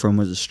his girlfriend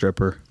was a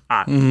stripper.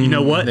 You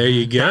know what? There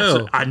you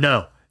go. I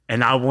know.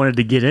 And I wanted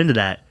to get into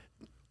that.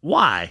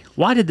 Why?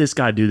 Why did this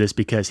guy do this?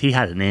 Because he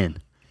had an in.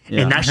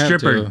 Yeah, and that had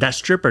stripper, to. that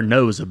stripper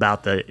knows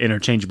about the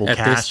interchangeable At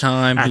cash. this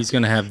time, he's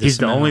gonna have this He's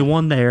the amount. only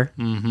one there.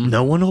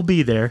 No one will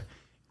be there.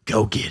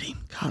 Go get him,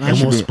 I and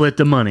should we'll be- split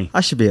the money.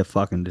 I should be a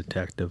fucking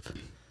detective.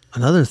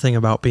 Another thing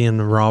about being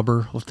a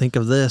robber, well, think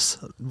of this: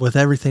 with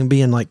everything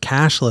being like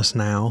cashless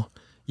now,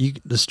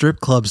 the strip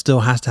club still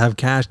has to have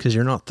cash because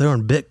you're not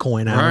throwing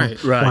Bitcoin out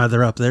Right, right. while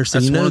they're up there. So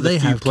That's you one know of the they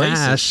few have places.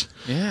 cash.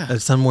 Yeah.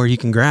 At somewhere you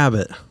can grab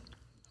it.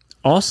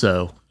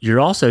 Also, you're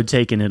also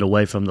taking it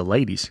away from the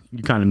ladies.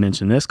 You kind of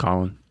mentioned this,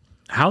 Colin.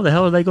 How the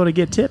hell are they going to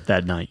get tipped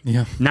that night?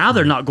 Yeah. Now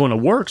they're not going to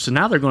work, so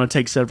now they're going to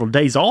take several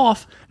days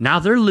off. Now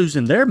they're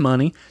losing their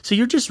money, so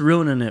you're just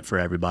ruining it for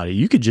everybody.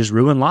 You could just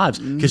ruin lives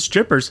because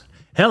strippers,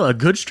 hell, a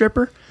good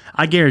stripper,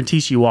 I guarantee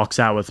she walks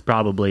out with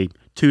probably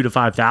 $2,000 to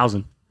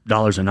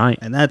 $5,000 a night.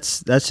 And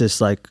that's just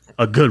like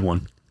A good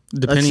one.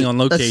 Depending on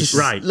let's location. just-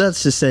 Right.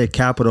 Let's just say a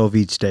capital of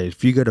each state.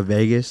 If you go to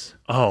Vegas,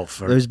 Oh,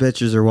 for those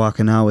bitches are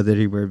walking out with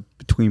anywhere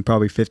between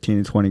probably 15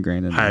 and 20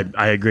 grand a night.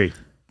 I agree.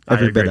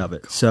 Every I agree. bit of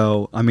it.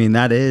 So I mean,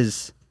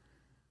 it's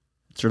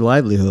their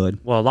livelihood.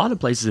 Well, a lot of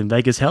places in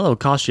Vegas, hell, it'll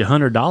cost you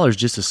 $100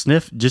 just to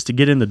sniff, just to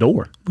get in the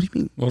door. What do you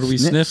mean? What are we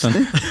sniffing?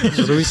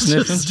 What are we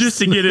sniffing? Just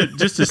to get it,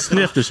 just to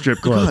sniff the strip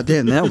club. God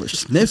damn, that was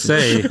sniffing.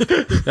 Say,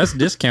 that's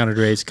discounted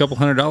rates. A couple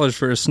 $100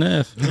 for a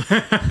sniff.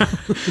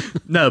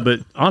 No, but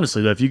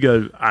honestly, though, if you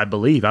go, I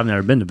believe I've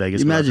never been to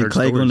Vegas. You but I've imagine heard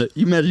Clay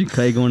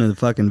stories. going to the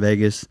fucking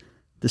Vegas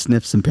to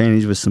sniff some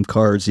panties with some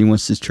cards he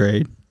wants to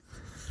trade.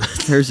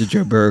 Here's a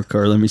Joe Burrow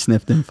card. Let me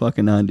sniff them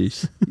fucking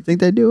undies. You think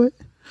they do it?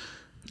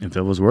 If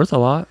it was worth a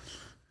lot.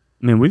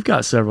 I mean, we've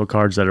got several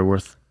cards that are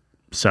worth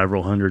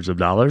several hundreds of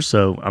dollars,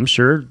 so I'm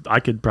sure I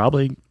could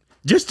probably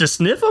just to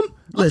sniff them.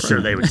 I'm Listen.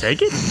 sure they would take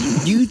it.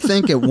 You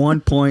think at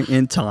one point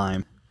in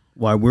time,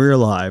 while we're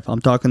alive, I'm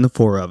talking the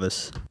four of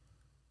us,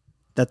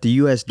 that the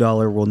U.S.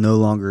 dollar will no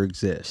longer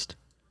exist.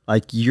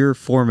 Like your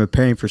form of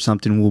paying for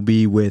something will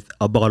be with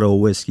a bottle of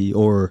whiskey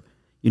or,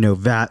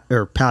 VAT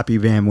or Pappy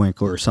Van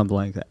Winkle or something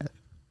like that.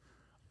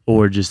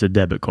 Or just a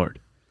debit card.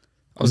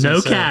 I was No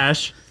gonna say,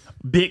 cash,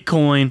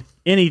 Bitcoin,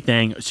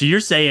 anything. So you're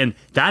saying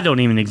that don't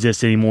even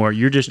exist anymore.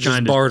 You're just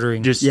trying to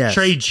bartering. just Yes.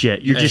 trade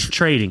shit. You're just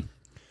trading.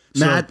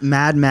 So-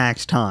 Mad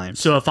Max times.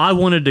 So if I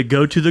wanted to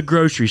go to the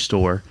grocery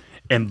store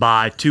and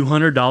buy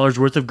 $200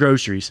 worth of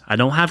groceries, I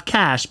don't have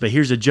cash, but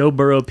here's a Joe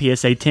Burrow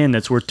PSA 10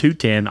 that's worth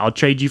 $210. I'll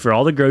trade you for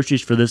all the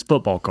groceries for this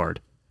football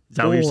card. Is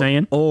that what you're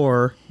saying?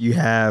 Or you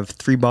have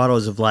 3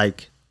 bottles of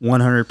like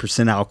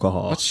 100%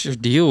 alcohol. What's your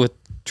deal with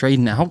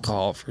trading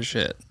alcohol for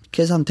shit?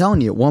 Because I'm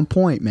telling you, at one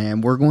point,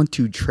 man, we're going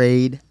to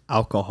trade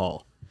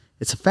alcohol.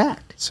 It's a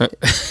fact. So,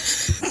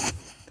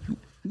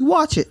 You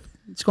watch it.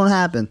 It's going to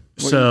happen.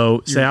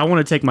 So say I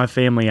want to take my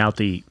family out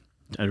to eat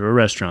at a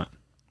restaurant,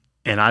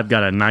 and I've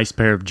got a nice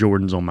pair of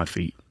Jordans on my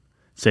feet.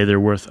 Say they're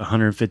worth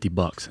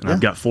 $150, and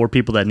I've got 4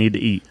 people that need to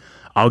eat.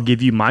 I'll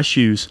give you my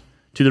shoes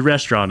to the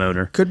restaurant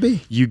owner. Could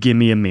be. You give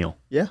me a meal.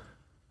 Yeah.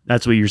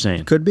 That's what you're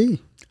saying. Could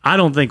be. I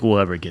don't think we'll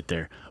ever get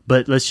there.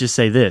 But let's just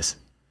say this.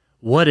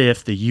 What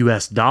if the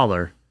U.S.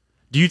 dollar,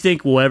 do you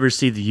think we'll ever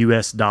see the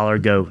U.S. dollar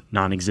go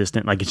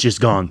non-existent? Like it's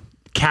just gone.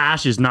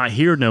 Cash is not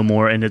here no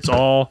more, and it's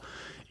all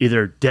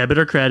either debit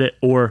or credit,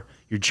 or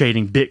you're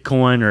trading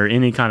Bitcoin or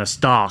any kind of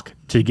stock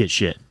to get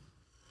shit.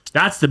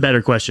 That's the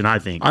better question, I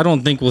think. I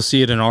don't think we'll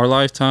see it in our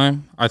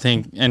lifetime. I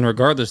think, and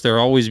regardless, there'll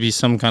always be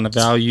some kind of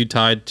value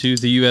tied to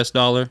the U.S.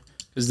 dollar,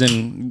 because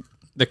then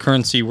the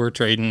currency we're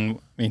trading,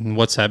 I mean,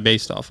 what's that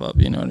based off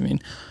of? You know what I mean?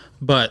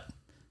 But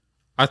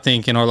I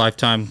think in our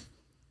lifetime,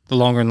 the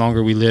longer and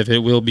longer we live,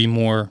 it will be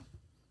more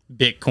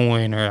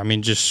Bitcoin or, I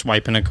mean, just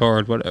swiping a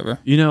card, whatever.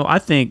 You know, I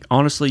think,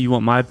 honestly, you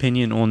want my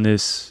opinion on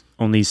this,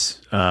 on these,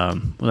 what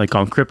they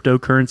call them,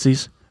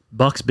 cryptocurrencies?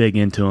 Buck's big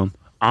into them.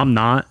 I'm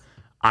not.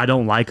 I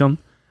don't like them.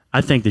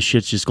 I think the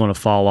shit's just going to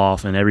fall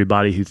off, and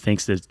everybody who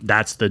thinks that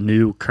that's the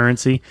new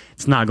currency,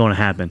 it's not going to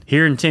happen.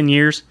 Here in 10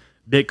 years,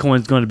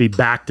 Bitcoin's going to be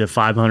back to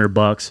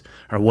 $500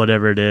 or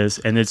whatever it is,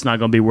 and it's not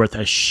going to be worth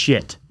a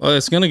shit. Well,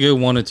 it's going to go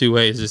one of two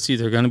ways. It's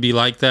either going to be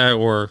like that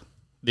or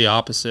the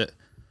opposite.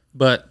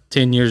 But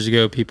 10 years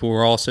ago, people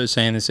were also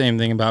saying the same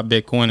thing about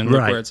Bitcoin, and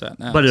look where it's at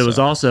now. But it was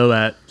also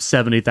at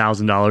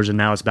 $70,000, and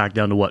now it's back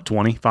down to what,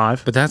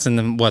 25? But that's in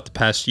the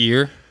past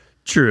year?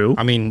 True.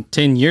 I mean,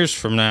 10 years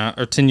from now,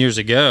 or 10 years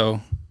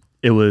ago,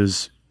 it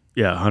was,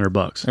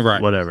 $100.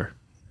 Right. Whatever.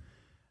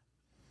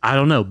 I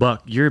don't know,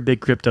 Buck. You're a big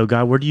crypto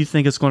guy. Where do you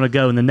think it's going to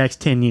go in the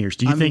next 10 years?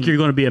 Do you think you're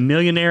going to be a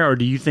millionaire, or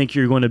do you think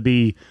you're going to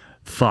be,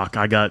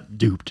 I got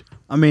duped?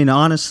 I mean,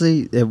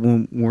 honestly,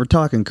 when we're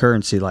talking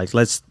currency, like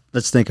let's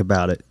think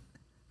about it.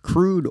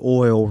 Crude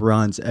oil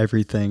runs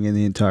everything in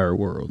the entire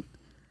world,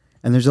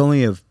 and there's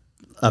only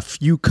a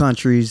few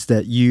countries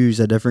that use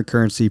a different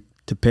currency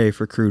to pay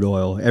for crude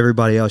oil.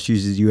 Everybody else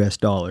uses U.S.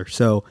 dollar.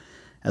 So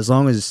as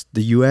long as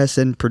the U.S.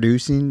 isn't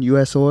producing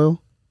U.S.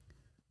 oil,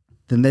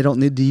 then they don't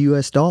need the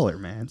U.S. dollar,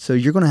 man. So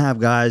you're going to have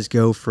guys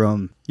go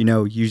from,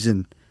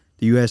 using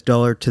the U.S.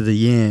 dollar to the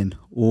yen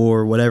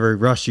or whatever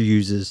Russia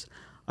uses.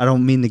 I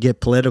don't mean to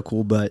get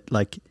political, but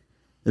like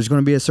there's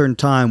going to be a certain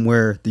time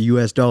where the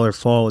U.S. dollar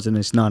falls and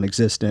it's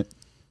non-existent.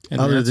 and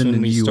other that's than when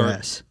in we the start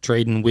U.S.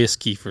 trading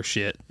whiskey for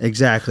shit.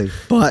 Exactly.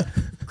 But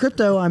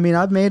crypto, I mean,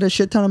 I've made a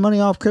shit ton of money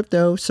off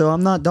crypto, so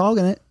I'm not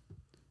dogging it.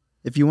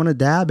 If you want to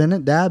dab in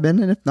it, dab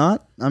in it. If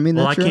not, I mean,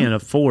 Well, I that's your- can't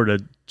afford a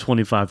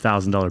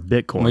 $25,000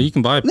 Bitcoin. Well, you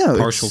can buy No,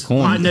 partial it's-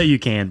 coin. I know you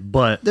can,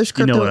 but There's you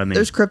crypto. know what I mean.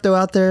 There's crypto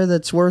out there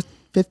that's worth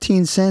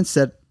 15 cents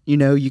that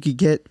you could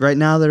get right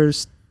now.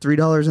 There's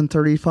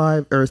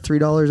 $3.35 or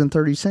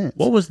 $3.30.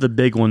 What was the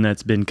big one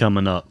that's been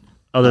coming up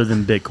other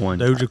than Bitcoin?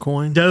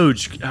 Dogecoin.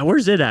 Doge.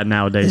 Where's it at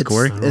nowadays,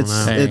 Corey? I don't know.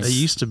 it's- It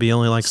used to be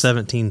only like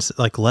 17,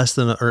 like less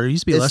than, or it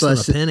used to be less than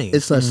a penny.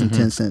 It's less than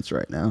 10 cents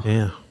right now.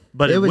 yeah.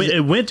 But it it, was-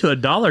 it went to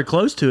 $1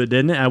 close to it,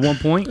 didn't it, at one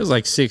point? It was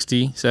like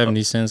 60,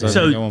 70 cents. I think,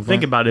 at So one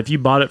think point. about it. If you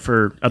bought it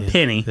for a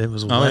penny It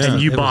was Oh, less yeah.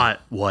 and you it was-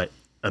 bought, what,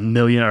 a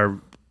million or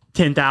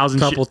 10,000?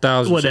 couple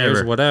thousand whatever.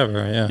 shares,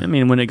 whatever. Yeah, I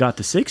mean, when it got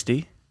to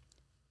 60,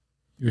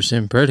 you were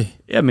sitting pretty.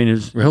 yeah, I mean, it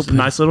was Real a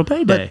nice little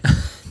payday.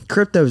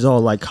 Crypto's all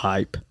like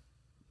hype.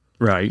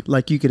 Right.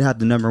 Like you could have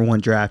the number one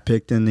draft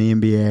picked in the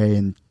NBA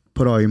and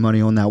put all your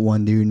money on that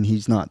one dude, and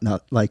he's not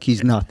like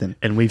he's nothing.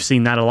 And we've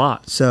seen that a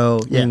lot. So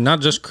I yeah, mean, not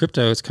just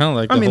crypto. It's kind of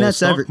like the whole that's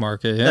stock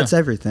market. Yeah, that's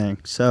everything.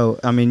 So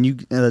I mean,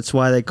 that's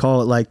why they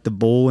call it like the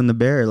bull and the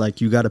bear.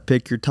 Like you got to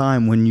pick your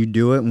time when you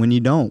do it, and when you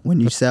don't,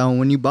 when you sell, and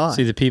when you buy.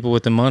 See, the people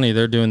with the money,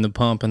 they're doing the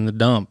pump and the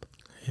dump.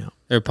 Yeah.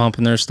 They're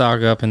pumping their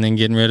stock up and then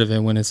getting rid of it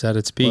when it's at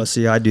its peak. Well,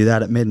 see, I do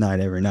that at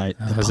midnight every night.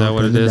 The Is that pump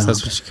what and it the is? dump.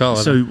 That's what you call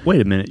it. So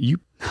wait a minute.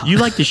 You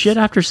like to shit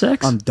after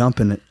sex? I'm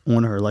dumping it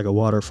on her like a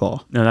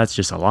waterfall. No, that's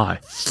just a lie.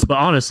 But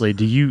honestly,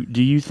 do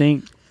you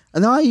think?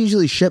 And then I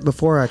usually shit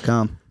before I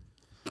come.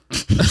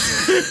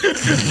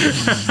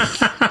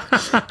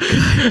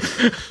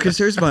 Because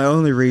here's my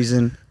only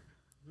reason.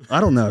 I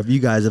don't know if you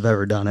guys have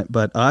ever done it,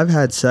 but I've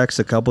had sex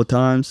a couple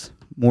times,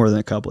 more than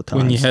a couple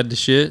times. when you had the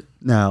shit,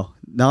 No,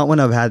 not when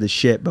I've had the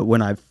shit, but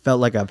when I felt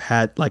like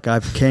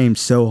I've came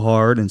so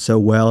hard and so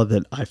well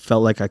that I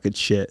felt like I could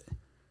shit.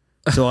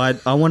 So I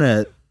want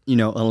to,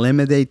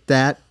 eliminate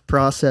that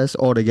process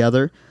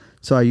altogether.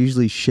 So I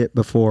usually shit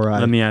before I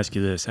Let me ask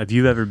you this: have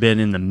you ever been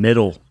in the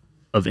middle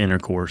of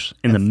intercourse,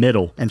 in the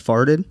middle, and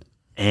farted.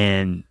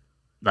 and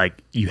like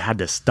you had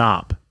to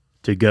stop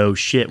to go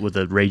shit with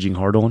a raging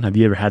hard on? Have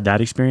you ever had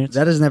that experience?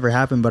 That has never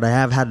happened, but I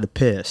have had to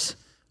piss.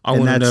 I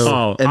And want to that's- know.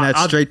 Oh, and that's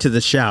I- straight to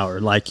the shower.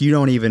 Like you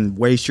don't even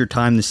waste your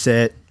time to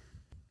sit.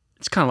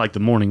 It's kind of like the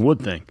morning wood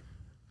thing.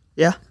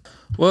 Yeah.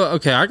 Well,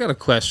 okay, I got a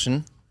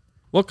question.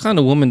 What kind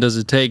of woman does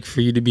it take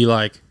for you to be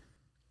like,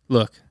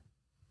 look,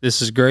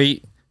 this is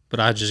great, but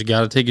I just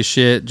got to take a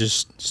shit.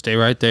 Just stay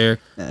right there.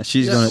 Yeah,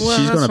 she's Yeah, gonna well,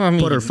 she's that's gonna what I mean.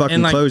 put her fucking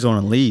And, like, clothes on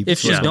and leave. If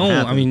she's That's what going, I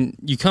happened. mean,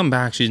 you come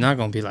back, she's not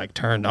going to be like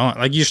turned on.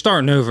 Like you're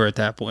starting over at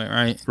that point,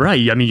 right?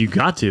 Right. I mean, you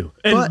got to.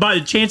 And But- by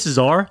the chances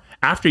are,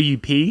 after you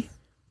pee,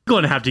 you're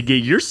going to have to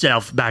get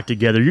yourself back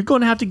together. You're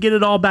going to have to get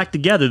it all back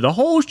together. The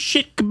whole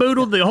shit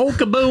caboodle, the whole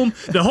kaboom,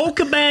 the whole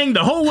kabang,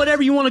 the whole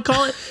whatever you want to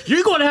call it.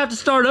 You're going to have to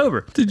start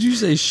over. Did you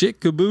say shit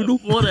caboodle?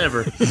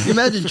 Whatever. You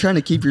imagine trying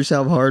to keep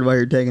yourself hard while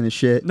you're taking a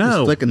shit. No,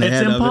 just flicking the it's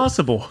head of it.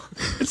 impossible.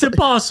 It's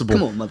impossible.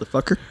 Come on,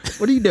 motherfucker.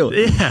 What are you doing?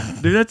 Yeah,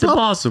 dude, that's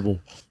impossible.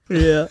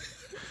 Yeah.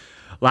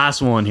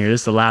 Last one here.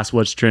 This is the last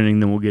what's trending.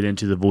 Then we'll get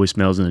into the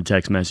voicemails and the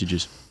text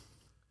messages.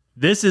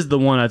 This is the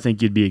one I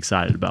think you'd be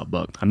excited about,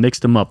 Buck. I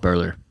mixed them up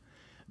earlier.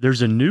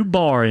 There's a new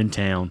bar in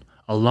town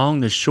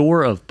along the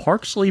shore of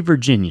Parksley,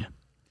 Virginia.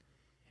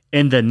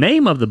 And the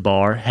name of the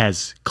bar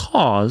has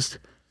caused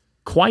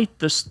quite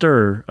the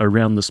stir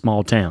around the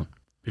small town.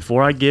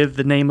 Before I give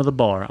the name of the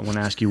bar, I want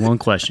to ask you one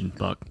question,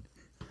 Buck.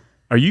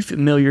 Are you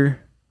familiar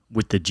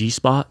with the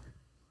G-Spot?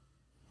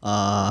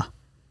 I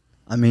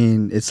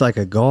mean, it's like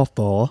a golf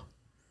ball.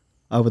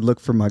 I would look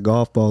for my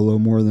golf ball a little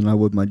more than I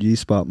would my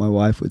G-spot, my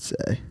wife would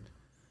say.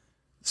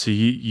 So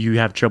you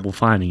have trouble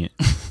finding it.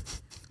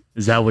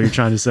 Is that what you're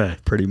trying to say?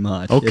 Pretty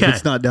much. Okay. If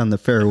it's not down the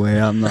fairway,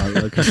 I'm not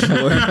looking for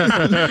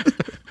it.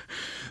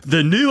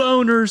 The new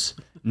owners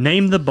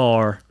named the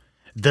bar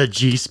the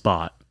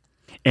G-Spot.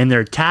 And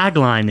their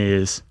tagline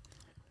is,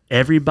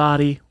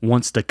 everybody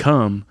wants to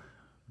come,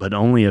 but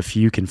only a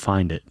few can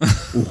find it.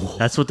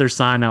 That's what their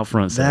sign out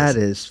front says.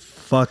 That is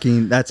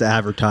fucking, that's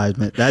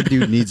advertisement. That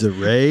dude needs a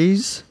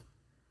raise.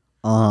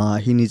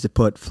 He needs to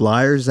put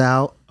flyers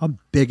out, a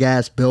big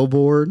ass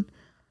billboard.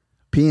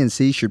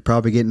 PNC should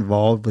probably get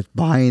involved with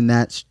buying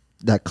that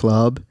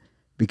club,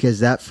 because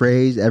that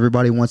phrase,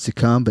 everybody wants to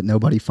come, but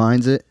nobody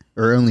finds it,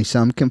 or only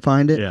some can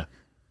find it. Yeah.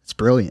 It's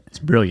brilliant. It's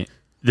brilliant.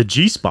 The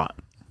G-Spot.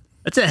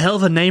 That's a hell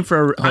of a name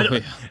for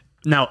a...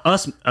 Now,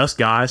 us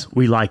guys,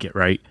 we like it,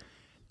 right?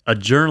 A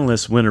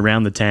journalist went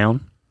around the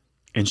town,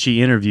 and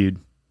she interviewed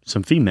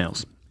some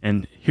females.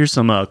 And here's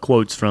some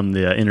quotes from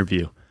the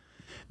interview.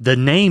 The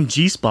name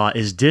G-Spot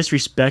is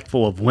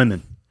disrespectful of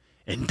women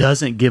and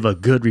doesn't give a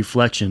good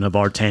reflection of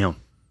our town.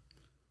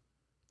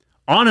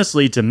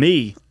 Honestly, to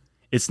me,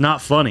 it's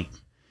not funny.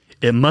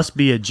 It must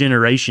be a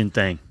generation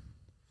thing.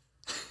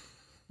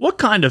 What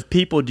kind of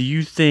people do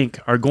you think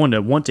are going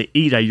to want to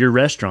eat at your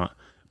restaurant?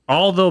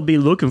 All they'll be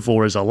looking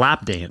for is a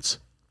lap dance.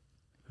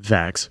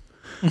 Facts.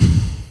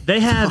 They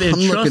have I'm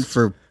looking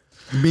for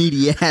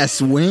meaty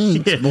ass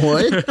wings,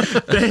 boy.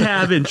 They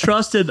have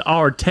entrusted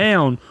our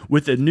town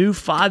with a new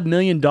 $5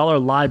 million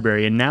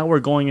library, and now we're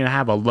going to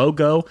have a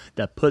logo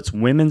that puts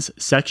women's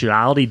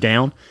sexuality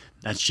down.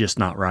 That's just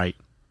not right.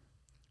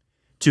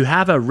 To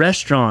have a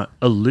restaurant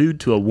allude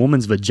to a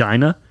woman's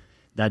vagina,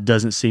 that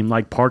doesn't seem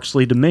like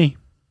Parksley to me.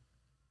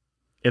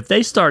 If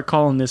they start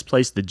calling this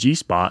place the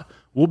G-Spot,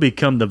 we'll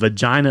become the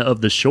vagina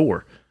of the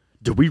shore.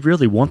 Do we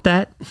really want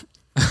that?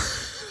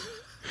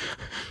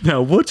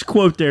 Now, which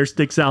quote there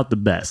sticks out the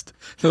best?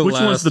 Which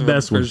one's the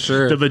best one?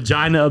 Sure. The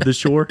vagina of the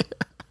shore?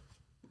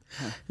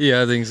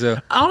 Yeah, I think so.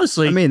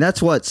 Honestly, I mean, that's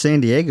what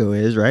San Diego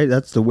is, right?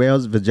 That's the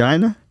whale's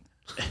vagina.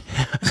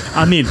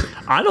 I mean,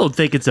 I don't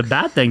think it's a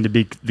bad thing to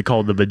be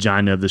called the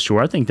vagina of the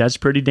shore. I think that's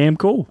pretty damn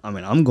cool. I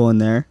mean, I'm going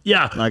there.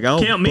 Yeah, Like,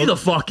 I'll count me the book-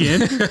 fuck in.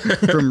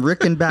 From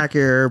Rickenbacker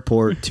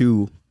Airport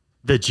to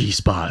The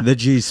G-Spot. the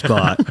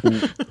G-Spot.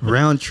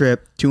 Round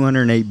trip,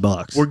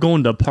 $208. We're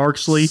going to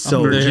Parksley,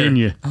 So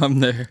Virginia. I'm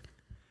there.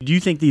 Do you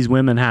think these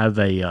women have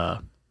a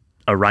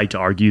right to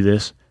argue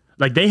this?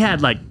 Like, they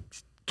had like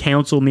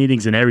council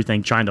meetings and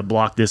everything trying to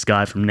block this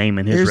guy from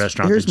naming his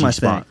restaurant Here's the my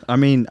G-Spot. thing. I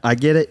mean, I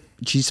get it.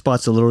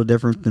 G-Spot's a little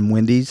different than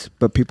Wendy's,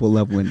 but people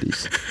love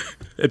Wendy's.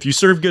 If you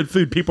serve good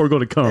food, people are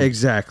going to come.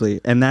 Exactly.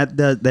 And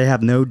they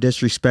have no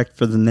disrespect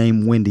for the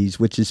name Wendy's,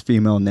 which is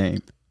female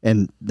name.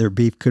 And their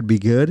beef could be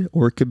good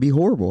or it could be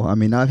horrible. I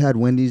mean, I've had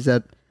Wendy's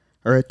that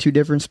are at two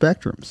different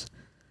spectrums.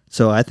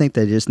 So I think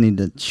they just need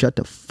to shut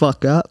the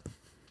fuck up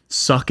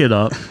Suck it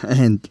up.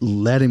 and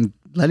let him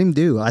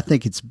do. I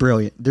think it's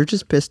brilliant. They're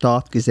just pissed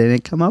off because they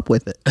didn't come up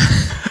with it.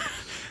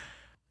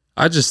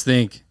 I just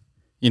think,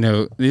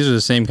 these are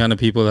the same kind of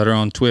people that are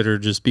on Twitter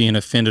just being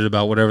offended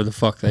about whatever the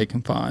fuck they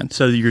can find.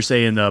 So you're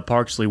saying the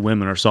Parksley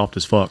women are soft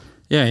as fuck?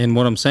 Yeah, and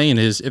what I'm saying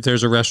is if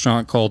there's a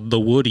restaurant called The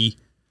Woody,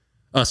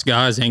 us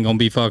guys ain't going to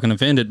be fucking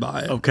offended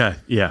by it. Okay,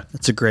 yeah.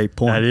 That's a great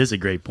point. That is a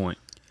great point.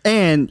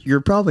 And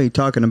you're probably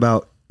talking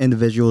about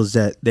individuals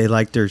that they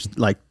like their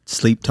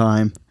sleep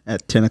time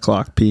at 10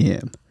 o'clock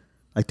p.m.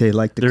 Like they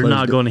like to They're close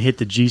not the- going to hit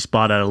the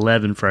G-Spot at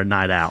 11 for a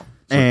night out.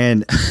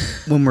 And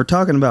when we're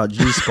talking about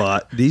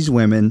G-Spot, these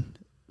women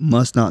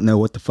must not know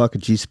what the fuck a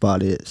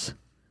G-Spot is.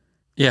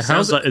 Yeah,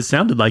 It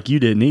sounded like you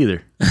didn't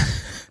either.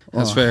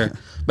 that's fair.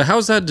 But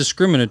how's that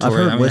discriminatory? I've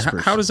heard I mean,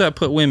 whispers. how does that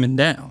put women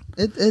down?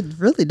 It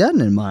really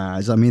doesn't in my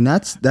eyes. I mean,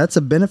 that's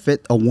a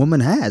benefit a woman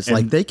has.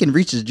 Like they can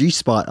reach a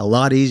G-Spot a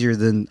lot easier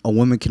than a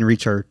woman can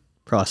reach her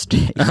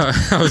prostate.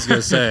 I was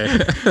going to say.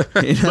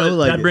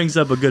 That brings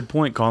up a good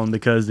point, Colin,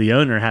 because the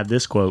owner had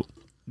this quote.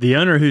 The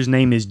owner, whose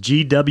name is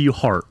G.W.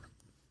 Hart.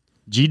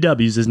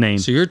 GW's his name.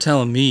 So you're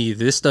telling me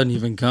this doesn't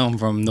even come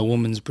from the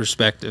woman's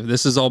perspective.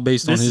 This is all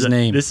based on his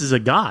name. This is a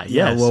guy,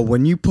 Yeah, yes. well,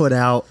 when you put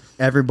out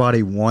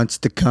everybody wants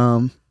to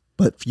come,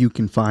 but few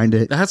can find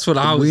it. That's what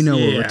I was... We know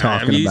what yeah, we're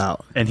talking I mean,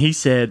 about. And he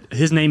said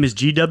his name is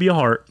G.W.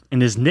 Hart, and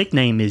his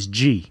nickname is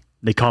G.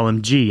 They call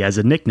him G as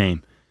a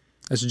nickname.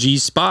 That's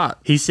G-Spot.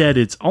 He said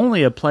it's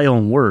only a play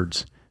on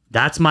words.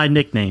 That's my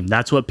nickname.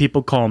 That's what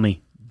people call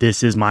me.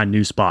 This is my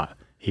new spot.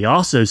 He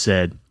also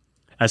said,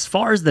 as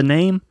far as the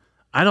name,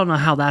 I don't know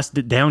how that's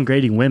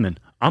downgrading women.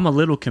 I'm a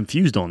little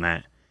confused on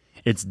that.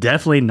 It's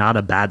definitely not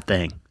a bad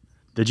thing.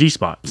 The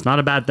G-Spot, it's not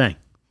a bad thing.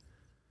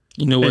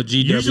 You know what,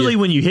 GW... Usually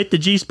when you hit the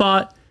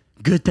G-Spot,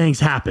 good things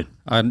happen.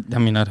 I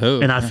mean, I'd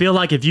hope. And I feel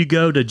like if you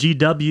go to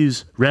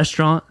GW's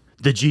restaurant,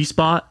 the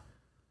G-Spot,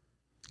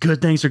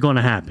 good things are going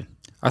to happen.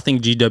 I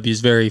think GW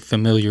is very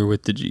familiar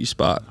with the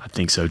G-Spot. I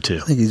think so too.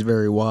 I think he's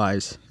very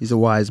wise. He's a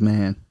wise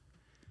man.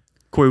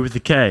 Corey with the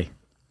K.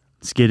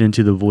 Let's get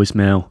into the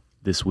voicemail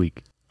this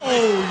week.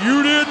 Oh,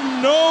 you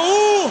didn't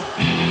know?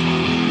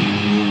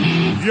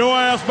 Your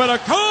ass better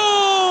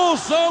call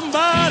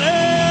somebody.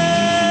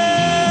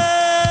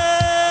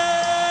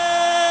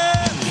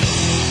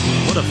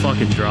 What a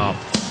fucking drop.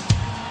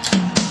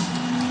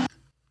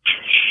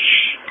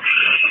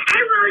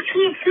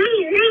 it's me,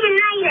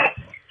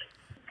 Leonidas.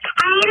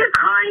 I had to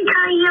call and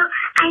tell you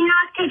I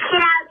knocked the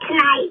kid out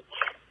tonight.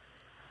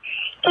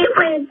 It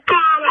was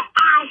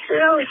badass,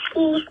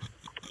 Rosie.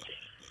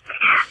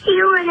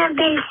 You would have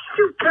been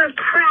super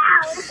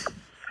proud.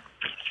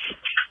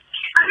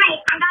 Okay,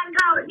 I gotta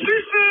go.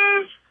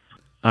 Deuces.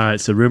 All right,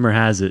 so rumor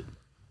has it,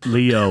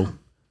 Leo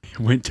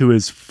went to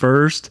his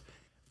first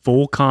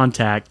full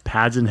contact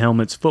pads and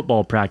helmets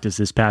football practice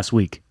this past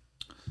week.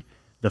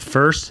 The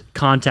first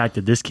contact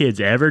that this kid's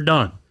ever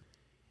done.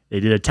 They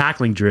did a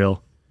tackling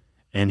drill,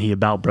 and he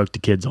about broke the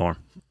kid's arm.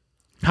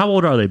 How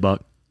old are they,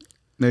 Buck?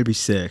 Maybe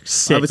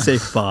 6. I would say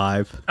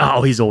 5.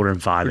 Oh, he's older than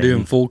 5. We're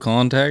doing full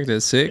contact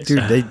at 6.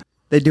 Dude,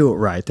 they do it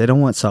right. They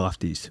don't want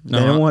softies. No,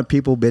 they don't want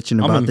people bitching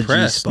I'm about the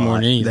impressed G-spot. more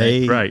than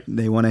anything. Right.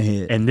 They want to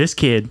hit. And this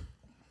kid,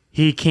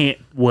 he can't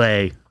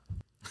weigh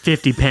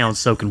 50 pounds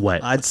soaking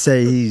wet. I'd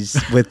say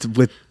he's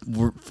with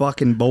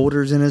fucking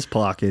boulders in his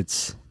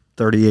pockets,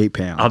 38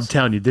 pounds. I'm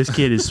telling you, this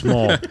kid is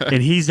small,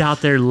 and he's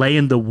out there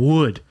laying the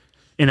wood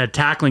in a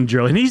tackling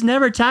drill, and he's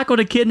never tackled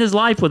a kid in his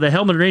life with a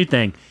helmet or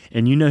anything.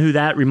 And you know who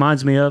that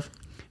reminds me of?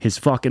 His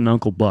fucking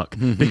Uncle Buck.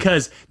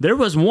 Because there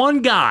was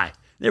one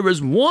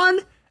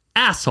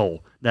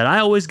asshole that I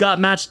always got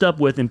matched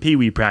up with in Pee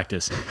Wee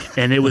practice,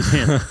 and it was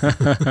him.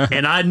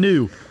 And I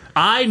knew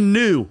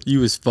You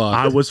was fucked.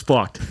 I was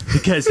fucked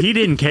because he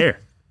didn't care.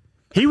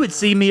 He would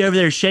see me over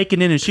there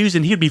shaking in his shoes,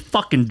 and he'd be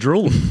fucking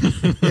drooling.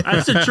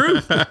 That's the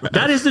truth.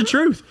 That is the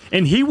truth.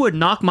 And he would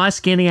knock my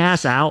skinny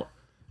ass out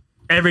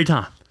every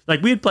time.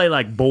 Like, we'd play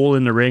like Bull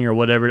in the Ring or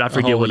whatever. I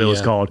forget what it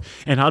was called.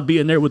 And I'd be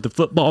in there with the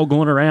football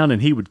going around,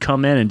 and he would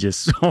come in and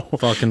just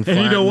Fucking And you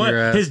know flatten what? your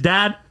ass. His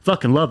dad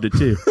fucking loved it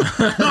too.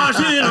 Nice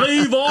hit,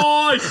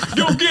 Levi.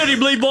 Go get him,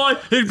 Levi.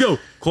 He'd go,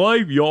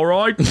 Clay, you all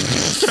right?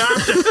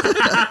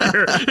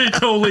 He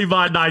told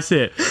Levi, nice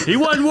hit. He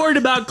wasn't worried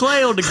about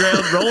Clay on the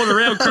ground rolling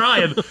around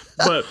crying,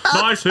 but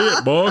nice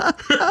hit,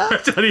 Buck.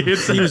 That's what he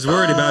was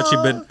worried about you,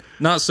 but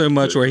not so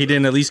much where he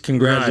didn't at least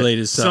congratulate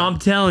his son. So I'm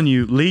telling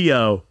you,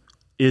 Leo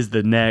is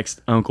the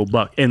next Uncle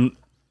Buck. And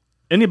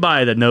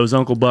anybody that knows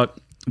Uncle Buck,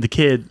 the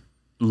kid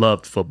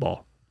loved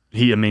football.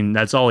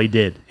 That's all he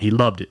did. He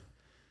loved it.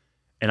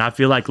 And I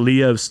feel like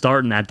Leo's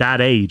starting at that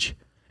age.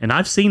 And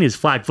I've seen his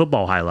flag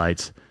football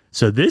highlights.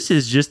 So this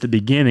is just the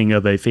beginning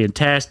of a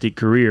fantastic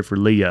career for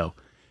Leo.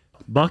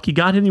 Buck, you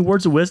got any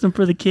words of wisdom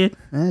for the kid?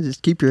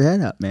 Just keep your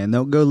head up, man.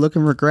 Don't go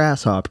looking for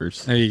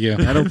grasshoppers. There you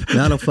go.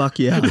 That'll fuck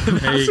you out.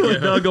 That's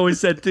what Doug always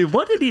said too.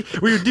 What did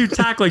we would do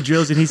tackling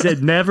drills, and he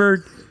said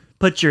never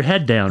put your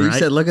head down, He right?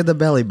 said, look at the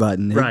belly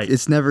button. Right.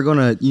 It's never going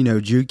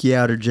to, juke you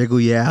out or jiggle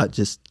you out.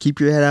 Just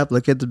keep your head up,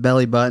 look at the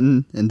belly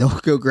button, and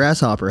don't go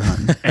grasshopper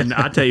hunting. And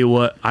I tell you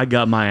what, I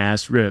got my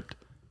ass ripped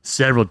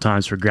several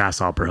times for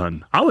grasshopper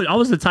hunting. I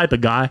was the type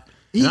of guy.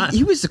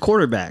 He was the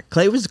quarterback.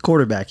 Clay was the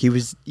quarterback. He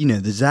was,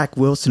 the Zach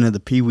Wilson of the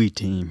Pee Wee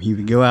team. He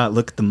would go out,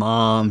 look at the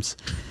moms,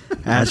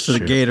 ask for the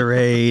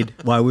Gatorade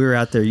while we were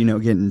out there,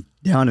 getting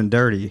down and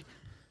dirty.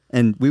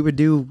 And we would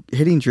do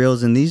hitting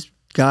drills, and these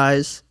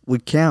guys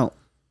would count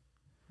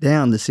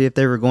down to see if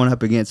they were going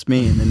up against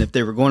me. And then if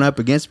they were going up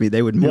against me,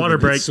 they would move. Water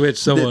break. Switch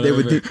someone They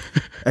would over. do,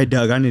 hey,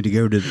 Doug, I need to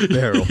go to the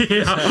barrel.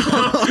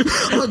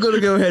 I'm going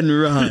to go ahead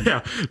and run.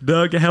 Yeah,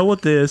 Doug, hell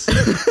with this.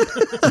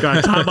 Got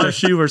to tie my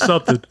shoe or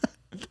something.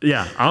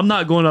 Yeah, I'm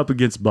not going up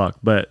against Buck,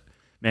 but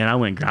man, I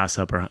went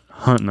grasshopper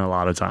hunting a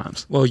lot of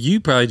times. Well, you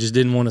probably just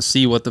didn't want to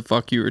see what the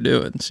fuck you were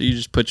doing, so you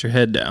just put your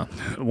head down.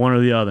 One or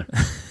the other.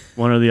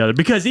 One or the other.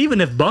 Because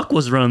even if Buck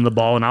was running the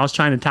ball and I was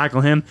trying to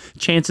tackle him,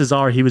 chances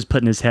are he was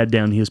putting his head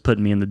down. He was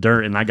putting me in the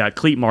dirt, and I got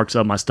cleat marks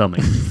on my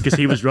stomach because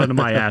he was running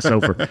my ass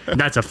over.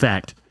 That's a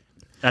fact.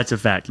 That's a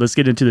fact. Let's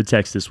get into the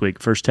text this week.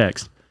 First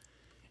text.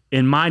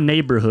 In my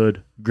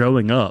neighborhood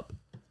growing up,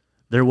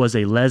 there was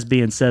a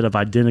lesbian set of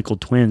identical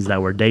twins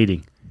that were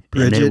dating.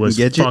 Bridget and it was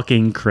and Gidget?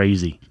 fucking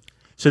crazy.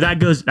 So that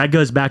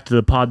goes back to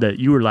the pod that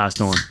you were last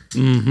on.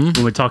 When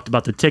we talked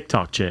about the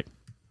TikTok chick.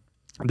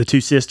 The two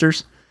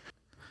sisters.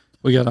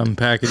 We got to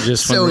unpack it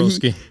just from So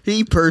Roski.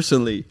 he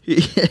personally,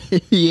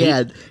 he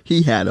had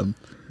them.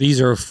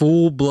 These are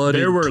full-blooded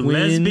There were twin.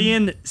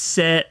 lesbian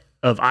set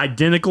of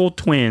identical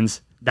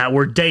twins that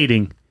were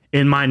dating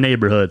in my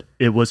neighborhood.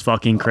 It was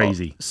fucking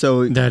crazy.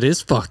 So That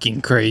is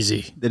fucking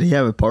crazy. did he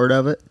have a part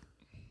of it?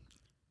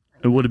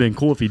 It would have been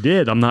cool if he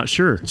did. I'm not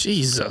sure.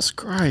 Jesus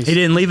Christ. He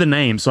didn't leave a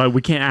name, so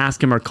we can't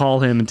ask him or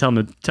call him and tell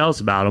him to tell us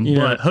about him. Yeah.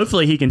 But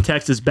hopefully he can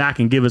text us back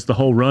and give us the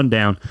whole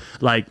rundown.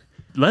 Like,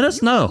 let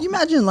us know. You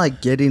imagine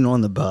getting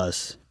on the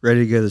bus,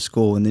 ready to go to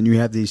school, and then you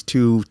have these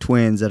two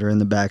twins that are in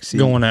the back seat,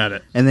 Going at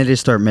it. and they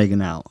just start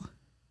making out.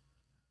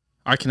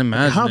 I can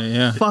imagine How it,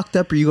 yeah. fucked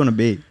up are you going to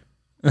be?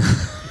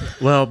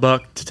 Well,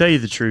 Buck, to tell you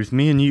the truth,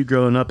 me and you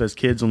growing up as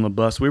kids on the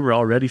bus, we were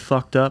already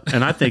fucked up,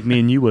 and I think me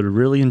and you would have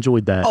really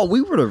enjoyed that. Oh, we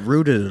would have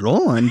rooted it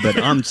on, but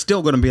I'm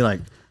still going to be like,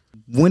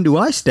 when do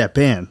I step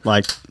in?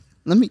 Like,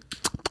 let me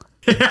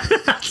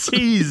It's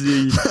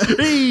easy.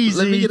 Easy.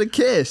 let me get a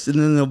kiss, and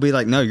then they'll be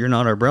like, no, you're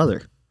not our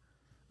brother.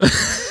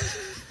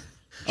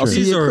 I'll see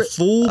These you are at-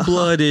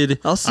 full-blooded,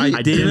 I'll see you-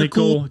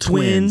 identical Identical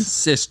twin twins.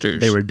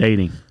 sisters. They were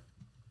dating.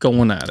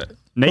 going at it.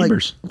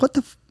 Neighbors. Like,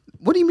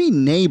 what do you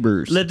mean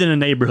neighbors? Lived in a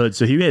neighborhood,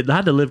 so he had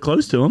to live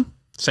close to him.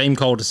 Same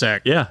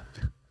cul-de-sac. Yeah.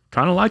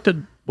 Kind of like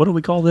what do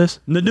we call this?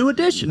 The new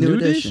edition. New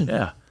edition.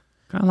 Yeah.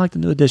 Kind of like the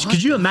new edition.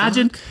 Could you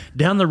imagine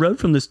down the road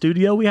from the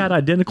studio, we had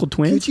identical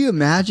twins? Could you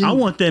imagine? I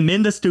want them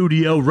in the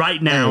studio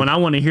right now, Hey. and I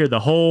want to hear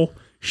the whole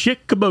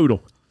shit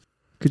caboodle.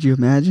 Could you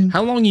imagine?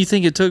 How long do you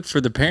think it took for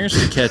the parents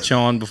to catch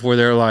on before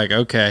they're like,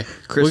 okay, we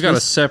got to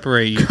Christmas?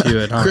 separate you two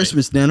at home?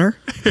 Christmas dinner.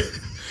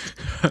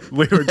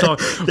 We were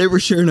talking. They were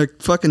sharing a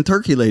fucking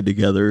turkey leg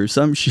together or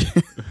some shit.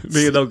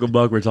 Me and Uncle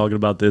Buck were talking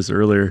about this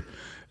earlier,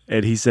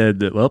 and he said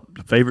that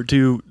the favorite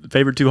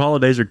two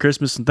holidays are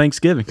Christmas and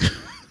Thanksgiving.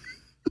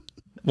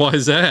 Why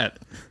is that?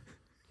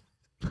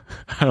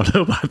 I don't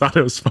know, but I thought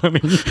it was funny.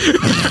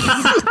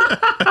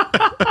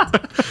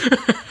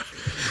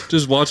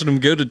 Just watching them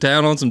go to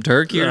town on some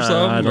turkey or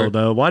something? I don't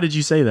know. Why did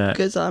you say that?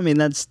 Because I mean,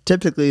 that's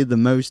typically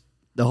the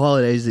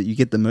holidays that you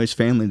get the most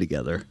family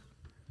together.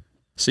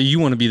 So you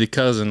want to be the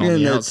cousin on Yeah, the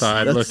that's-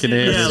 outside that's- looking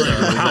in. Yeah,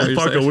 like, how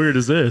fucking weird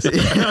is this? Okay,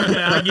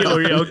 I get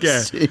where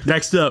okay.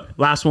 Next up,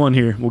 last one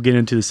here. We'll get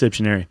into the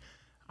Siptionary.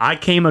 I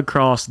came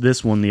across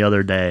this one the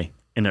other day,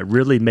 and it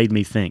really made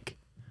me think.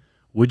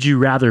 Would you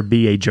rather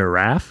be a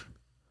giraffe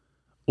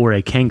or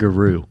a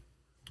kangaroo?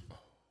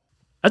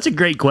 That's a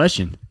great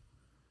question.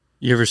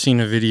 You ever seen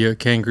a video of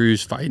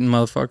kangaroos fighting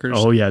motherfuckers?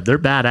 Oh, yeah, they're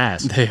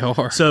badass. They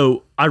are.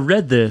 So I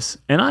read this,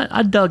 and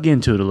I dug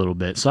into it a little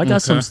bit. So I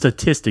got some Okay.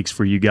 statistics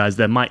for you guys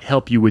that might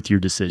help you with your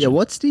decision. Yeah,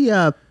 what's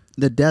the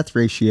death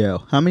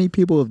ratio? How many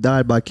people have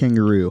died by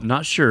kangaroo? I'm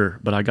not sure,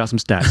 but I got some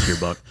stats here,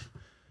 Buck.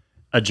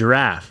 A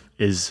giraffe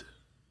is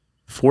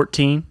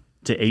 14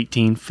 to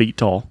 18 feet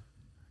tall.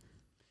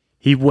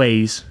 He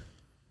weighs,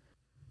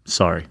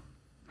 sorry,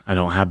 I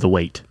don't have the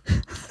weight.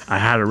 I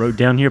had it wrote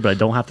down here, but I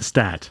don't have the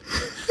stat.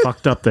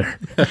 Fucked up there.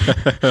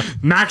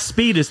 Max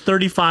speed is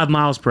 35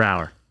 miles per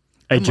hour.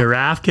 A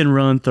giraffe can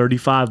run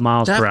 35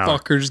 miles that per hour.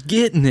 fucker's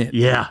getting it.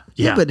 Yeah.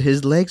 Yeah, but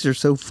his legs are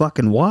so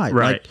fucking wide.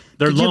 right. Like,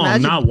 They're could you long,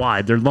 imagine- not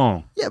wide. They're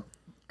long. Yeah,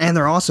 and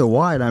they're also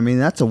wide. I mean,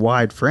 that's a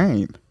wide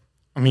frame.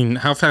 I mean,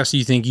 how fast do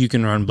you think you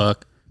can run,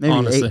 Buck? Maybe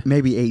Honestly.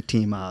 maybe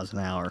 18 miles an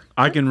hour.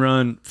 I can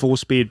run full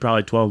speed,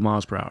 probably 12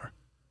 miles per hour.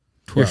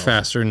 You're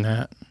faster than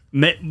that.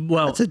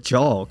 Well, That's a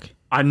jog.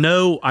 I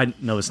know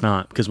it's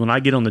not, because when I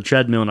get on the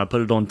treadmill and I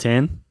put it on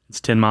 10,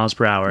 it's 10 miles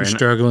per hour. You're And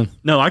struggling.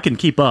 no, I can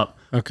keep up.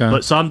 Okay.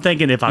 But so I'm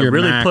thinking if I Your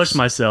really max, push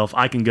myself,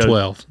 I can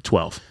go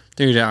 12.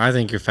 Dude, I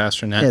think you're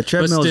faster than that. Yeah, but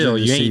treadmills still, are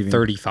you ain't deceiving.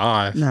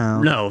 35.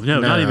 No. No,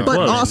 not No. even But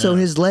close. also,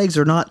 his legs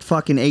are not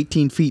fucking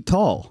 18 feet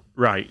tall.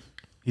 Right.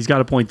 He's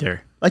got a point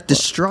there. Like the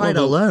stride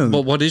alone.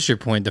 But what is your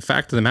point? The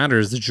fact of the matter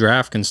is the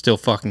giraffe can still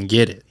fucking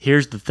get it.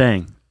 Here's the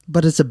thing.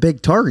 But it's a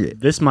big target.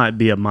 This might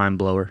be a mind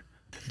blower.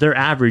 Their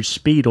average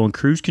speed on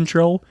cruise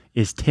control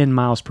is 10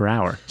 miles per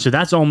hour. So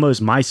that's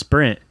almost my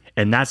sprint,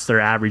 and that's their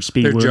average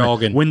speed They're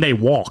jogging. when they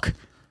walk.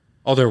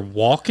 Oh, they're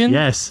walking?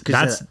 Yes.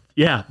 'Cause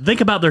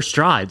Think about their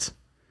strides.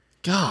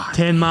 God.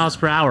 10 miles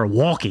per hour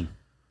walking.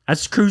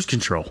 That's cruise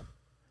control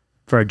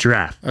for a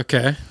giraffe.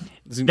 Okay.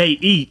 They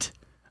eat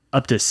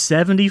up to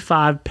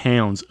 75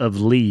 pounds of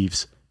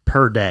leaves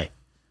per day.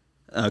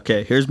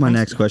 Okay, here's my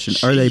next question.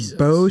 Are they Jesus.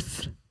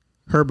 both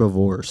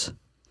herbivores?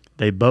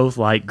 They both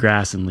like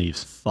grass and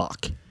leaves.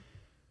 Fuck.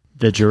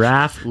 The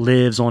giraffe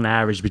lives on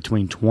average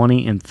between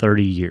 20 and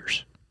 30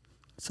 years.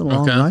 It's a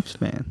long Okay.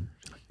 lifespan.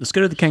 Let's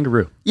go to the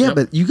kangaroo. Yeah, Yep.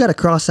 but you got to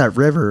cross that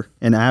river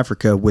in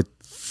Africa with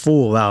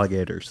full of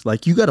alligators.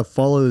 Like, you got to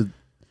follow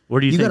Where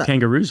do you, You think gotta-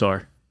 kangaroos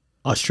are?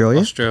 Australia.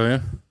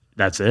 Australia.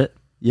 That's it?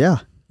 Yeah.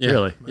 Yeah.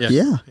 Really? Yeah.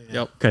 Yeah.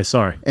 Yep. Okay,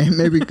 sorry. And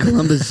maybe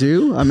Columbus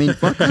Zoo. I mean,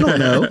 fuck, I don't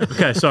know.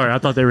 Okay, sorry. I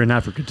thought they were in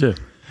Africa too.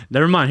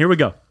 Never mind. Here we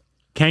go.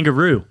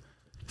 Kangaroo,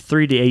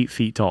 3 to 8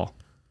 feet tall.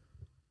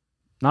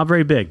 Not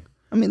very big.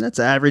 I mean, that's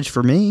average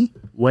for me.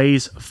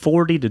 Weighs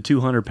 40 to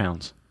 200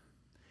 pounds.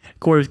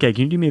 Corey, okay,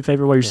 can you do me a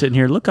favor while you're sitting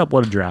here? Look up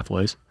what a giraffe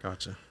weighs.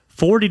 Gotcha.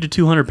 40 to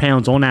 200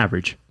 pounds on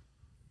average.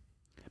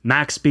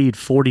 Max speed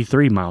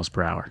 43 miles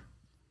per hour.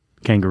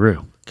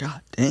 Kangaroo.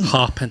 God damn.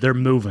 Hopping. They're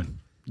moving.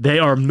 They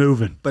are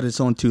moving. But it's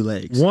on two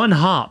legs. One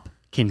hop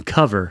can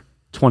cover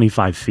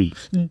 25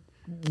 feet.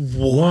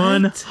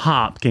 One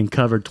hop can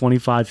cover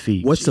 25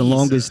 feet. What's the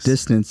longest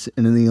distance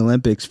in the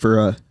Olympics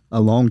for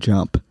a long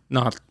jump?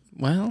 Not,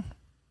 well,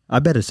 I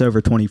bet it's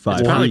over 25.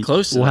 It's probably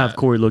close to We'll that. have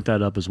Corey look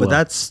that up as well. But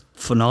that's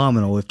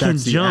phenomenal if Can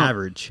that's the jump.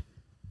 average.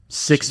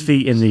 6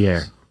 feet in the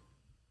air.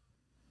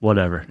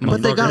 Whatever.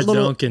 But they got Motherfucker's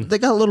little dunking. they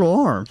got little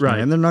arms, Right.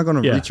 man. They're not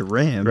going to Yeah. reach a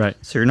ram. Right.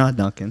 So you're not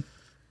dunking.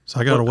 So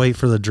I got to wait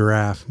for the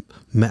giraffe.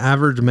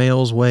 Average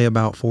males weigh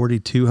about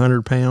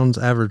 4,200 pounds.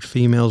 Average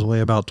females weigh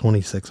about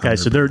 2,600. Okay,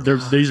 so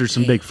these are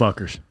some big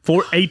fuckers.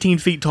 18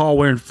 feet tall,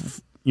 weighing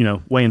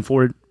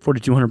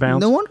 4,200 pounds.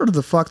 No wonder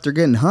the fuck they're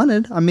getting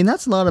hunted. I mean,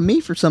 that's a lot of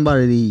meat for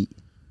somebody to eat.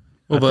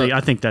 Well, but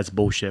I think that's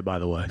bullshit, by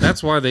the way.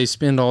 that's why they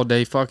spend all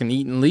day fucking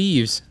eating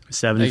leaves.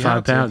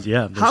 75 to. pounds,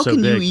 yeah. They're How so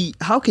can big. you eat?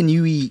 How can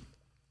you eat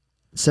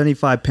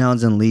 75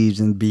 pounds in leaves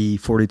and be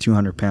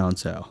 4,200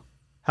 pounds? Though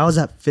How is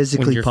that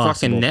physically When your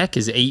possible? fucking neck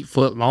is 8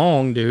 foot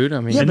long, dude. I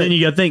mean, And then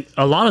you got to think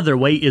a lot of their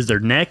weight is their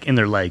neck and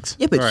their legs.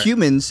 Yeah, but Right.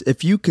 humans,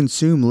 if you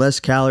consume less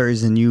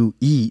calories than you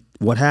eat,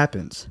 what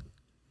happens?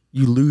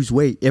 You lose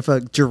weight. If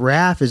a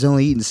giraffe is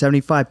only eating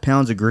 75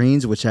 pounds of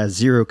greens, which has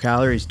 0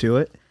 calories to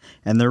it,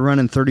 and they're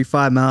running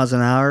 35 miles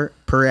an hour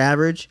per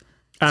average,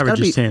 it's Average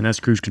gotta is 10. That's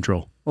cruise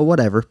control. well,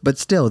 whatever. But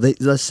still,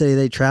 let's say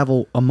they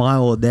travel a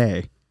mile a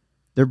day.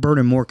 They're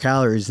burning more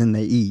calories than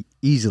they eat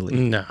easily.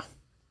 no.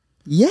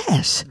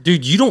 Yes.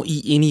 Dude, you don't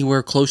eat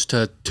anywhere close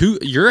to 2.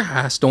 Your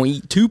ass don't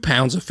eat 2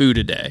 pounds of food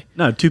a day.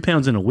 No, 2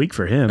 pounds in a week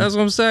for him. That's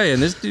what I'm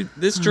saying.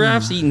 This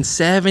giraffe's eating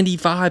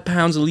 75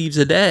 pounds of leaves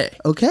a day.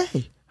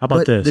 Okay. How about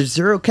but this? There's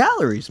 0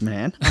 calories,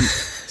 man.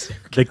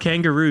 The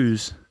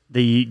kangaroos,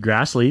 they eat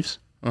grass leaves,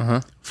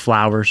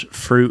 flowers,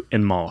 fruit,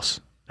 and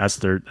moss. That's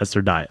their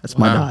diet. That's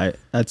my diet.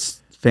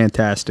 That's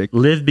fantastic.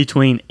 Live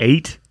between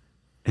 8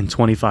 and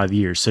 25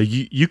 years. So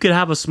you could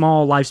have a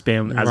small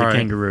lifespan as a Right.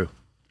 kangaroo.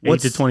 8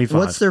 to 25.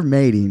 What's their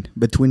mating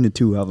between the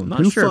two of them? Not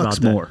Who sure fucks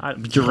about that.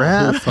 more?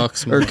 Giraffe Who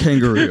fucks or more?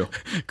 kangaroo?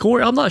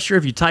 Corey, I'm not sure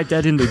if you type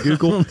that into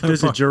Google.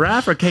 Does a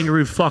giraffe or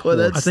kangaroo fuck more?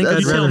 that's- I think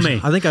that's- I'd tell rather.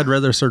 me. I think I'd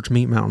rather search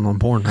Meat Mountain on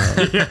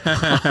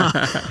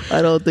Pornhub.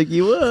 I don't think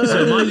you would.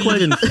 How do you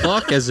even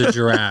fuck as a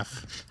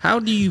giraffe? How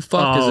do you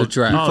fuck as a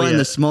giraffe? Find yeah.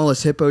 the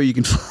smallest hippo you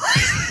can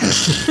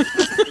find.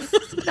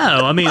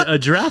 No, I mean, a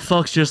giraffe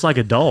fucks just like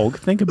a dog.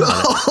 Think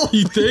about it.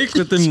 You think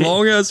with them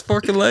long ass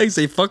fucking legs,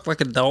 they fuck like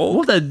a dog?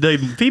 Well,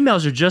 the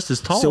females are just as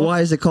tall. So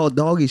why is it called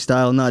doggy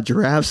style, not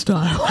giraffe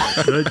style?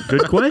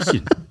 Good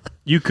question.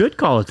 You could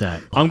call it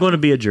that. I'm going to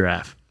be a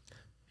giraffe.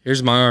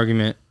 Here's my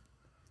argument,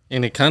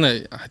 and it kind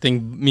of, I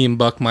think me and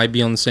Buck might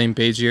be on the same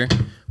page here.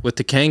 With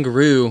the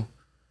kangaroo,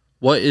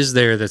 what is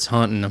there that's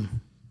hunting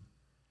them?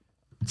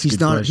 He's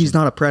not. He's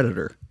not a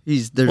predator.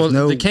 There's Well,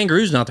 no. the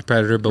kangaroo's not the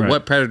predator, but Right.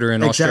 what predator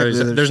in Exactly, Australia?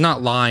 there's- There's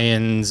not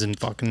lions and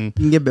fucking. you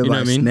can get bit you know by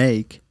a what I mean?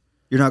 snake.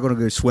 You're not going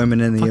to go swimming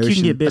in the Fuck, ocean. you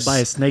can get bit by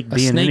a snake A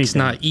being snake's anything.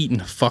 not eating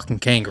a fucking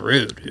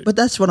kangaroo, dude. But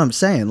that's what I'm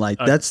saying. Like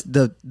that's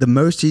the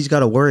most he's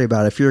got to worry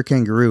about if you're a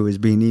kangaroo is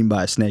being eaten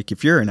by a snake.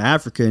 If you're in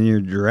Africa and you're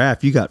a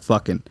giraffe, you got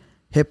fucking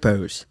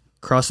hippos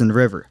crossing the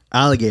river,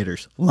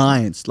 alligators,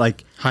 lions.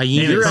 Like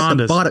Hyenas. you're at the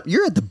Anacondas. bottom.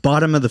 You're at the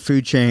bottom of the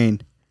food chain,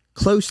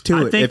 close to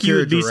it. I think if you you're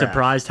would a be giraffe.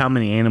 surprised how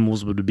many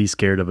animals would be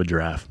scared of a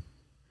giraffe.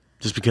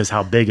 Just because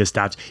how big a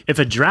steps. If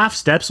a giraffe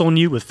steps on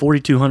you with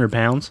 4,200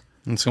 pounds,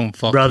 It's gonna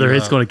fuck brother, you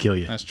it's up. going to kill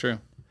you. That's true.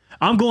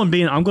 I'm going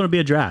to be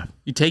a giraffe.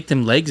 You take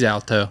them legs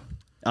out though.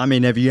 I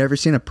mean, have you ever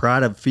seen a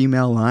pride of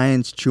female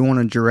lions chew on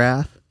a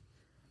giraffe?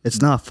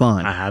 It's not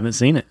fun. I haven't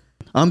seen it.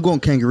 I'm going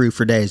kangaroo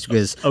for days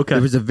because Okay.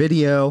 there was a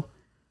video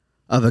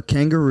of a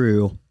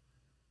kangaroo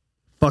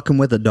fucking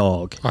with a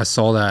dog. I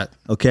saw that.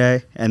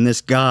 Okay, and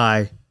this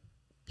guy,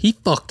 He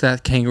fucked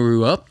that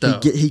kangaroo up though.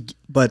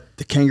 but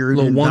the kangaroo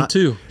Little did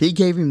 1-2. He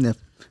gave him the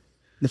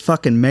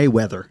fucking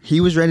Mayweather.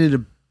 He was ready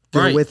to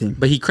go with him.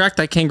 But he cracked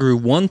that kangaroo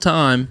one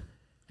time,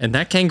 and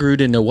that kangaroo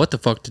didn't know what the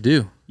fuck to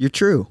do. You're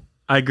true.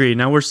 I agree.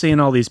 Now we're seeing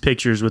all these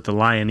pictures with the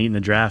lion eating the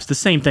giraffes. The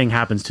same thing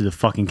happens to the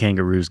fucking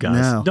kangaroos,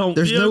 guys. No,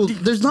 there's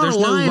not a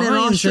lion in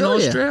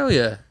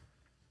Australia.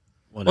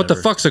 What the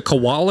fuck's a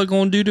koala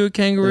going to do to a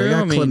kangaroo? They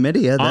got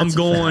chlamydia. I'm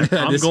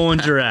That's going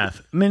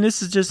giraffe. I mean,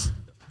 this is just.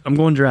 I'm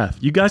going giraffe.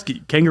 You guys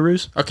get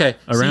kangaroos? Okay,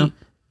 Around? see,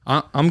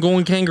 I'm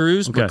going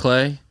kangaroos, Okay. but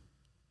Clay,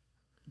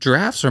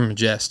 giraffes are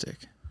majestic.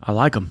 I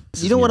like them.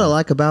 You know what I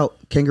like about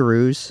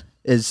kangaroos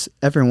is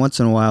every once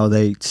in a while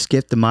they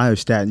skip the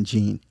myostatin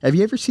gene. Have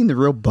you ever seen the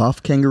real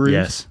buff kangaroos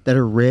Yes. that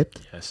are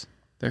ripped? Yes.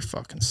 They're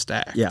fucking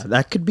stacked. Yeah,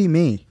 that could be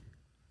me.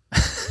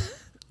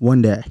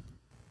 One day.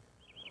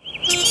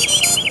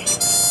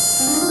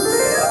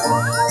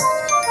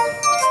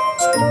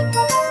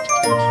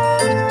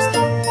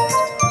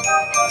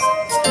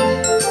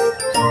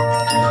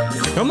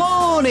 Come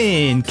on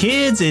in,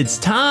 kids. It's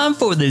time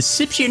for the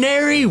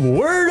Siptionary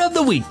Word of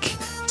the Week.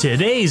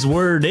 Today's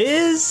word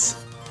is...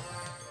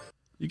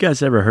 You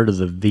guys ever heard of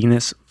the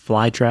Venus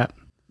flytrap?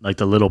 Like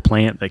the little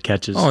plant that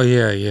catches Oh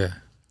yeah.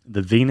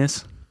 the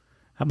Venus?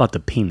 How about the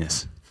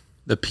penis?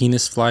 The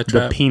penis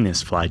flytrap. The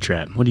penis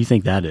flytrap. What do you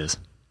think that is?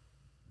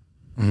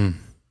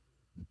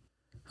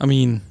 I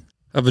mean,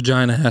 a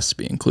vagina has to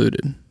be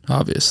included,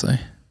 obviously.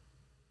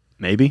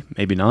 Maybe,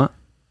 maybe not.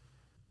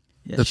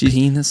 Yeah, The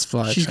penis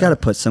flytrap. she's got to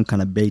put some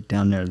kind of bait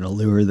down there to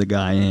lure the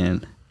guy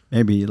in.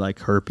 Maybe like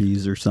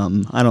herpes or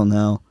something. I don't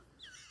know.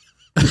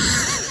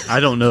 I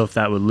don't know if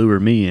that would lure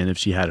me in if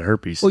she had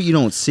herpes. Well, you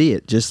don't see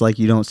it, just like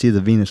you don't see the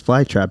Venus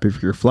flytrap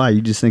if you're a fly.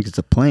 You just think it's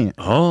a plant.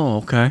 Oh,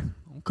 okay.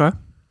 Okay.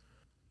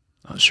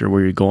 Not sure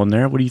where you're going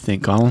there. What do you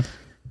think, Colin?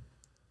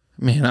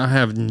 Man, I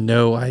have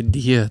no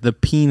idea. The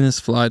penis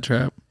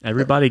flytrap.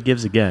 Everybody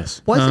gives a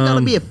guess. Why's it got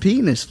to be a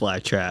penis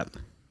flytrap?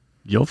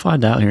 You'll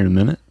find out here in a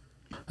minute.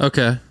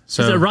 Okay,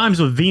 So so it rhymes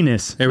with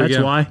Venus. Here we That's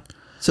go. why.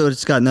 So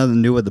it's got nothing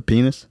to do with the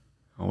penis?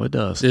 Oh, it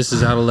does. this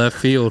is out of left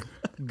field,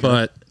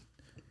 but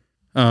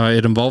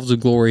it involves a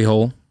glory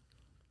hole,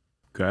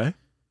 Okay.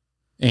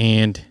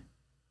 and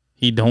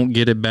he don't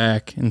get it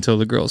back until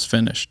the girl's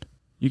finished.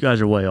 You guys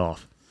are way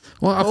off.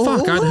 Well,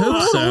 fuck, I'd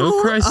hope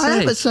so. Christ's I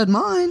haven't sake. said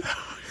mine.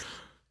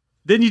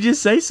 Didn't you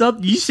just say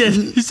something? You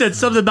said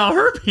something about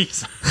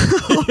herpes.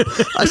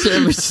 I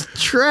said it was a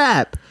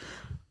trap.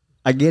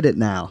 I get it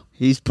now.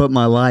 He's put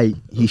my light.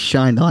 He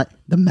shined light.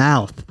 The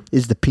mouth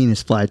is the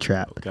penis fly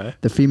trap. Okay.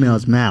 The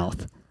female's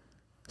mouth.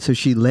 So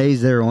she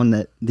lays there on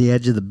the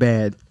edge of the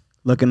bed,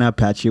 looking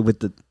up at you with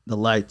the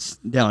lights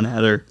down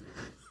at her.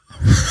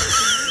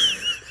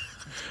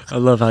 I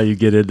love how you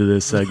get into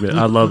this segment.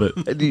 I love it.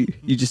 And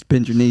you just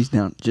bend your knees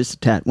down just a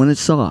tad. When it's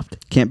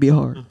soft, can't be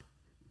hard.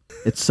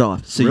 It's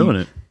soft. So Ruin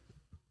you it.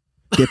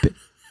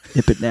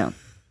 dip it down,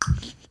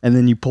 and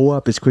then you pull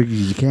up as quick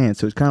as you can.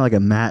 So it's kind of like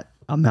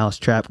a mouse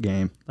trap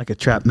game, like a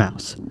trap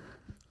mouse.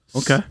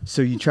 Okay.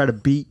 So you try to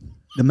beat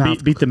the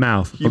mouth. Beat the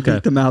mouth. You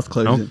beat the mouth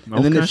closing,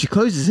 and then okay. if she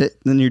closes it,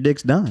 then your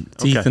dick's done.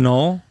 Teeth and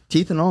all.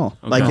 Teeth and all.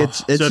 Okay. Like it's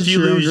So just if you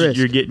your own lose, risk.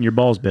 you're getting your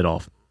balls bit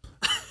off.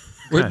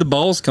 Where'd the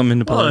balls come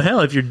into play? Oh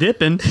hell! If you're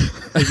dipping,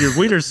 if your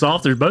wiener's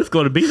soft, they're both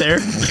going to be there.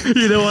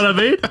 You know what I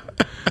mean?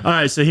 All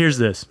right. So here's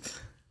this.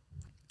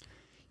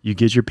 You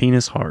get your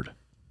penis hard.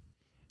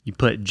 You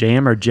put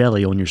jam or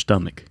jelly on your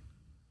stomach.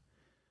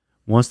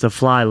 Once the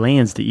fly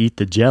lands to eat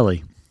the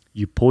jelly,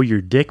 you pull your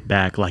dick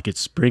back like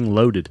it's spring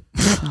loaded.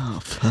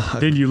 Oh, fuck.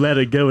 Then you let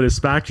it go and it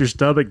smacks your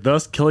stomach,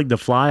 thus killing the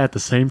fly at the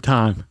same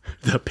time.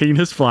 The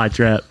penis fly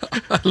trap.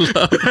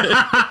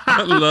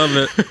 I love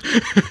it.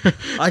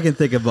 I can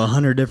think of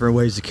 100 different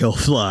ways to kill a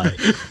fly.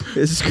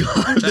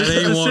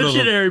 That ain't one of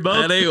them.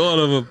 That ain't one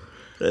of them.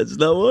 That's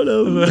not one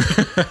of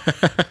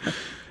them.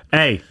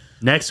 Hey,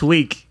 next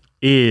week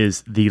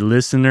is the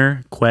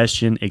listener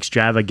question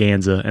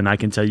extravaganza, and I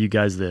can tell you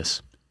guys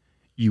this.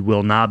 You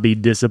will not be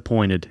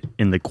disappointed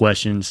in the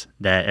questions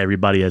that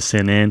everybody has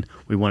sent in.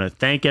 We want to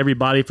thank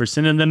everybody for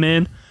sending them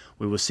in.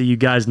 We will see you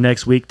guys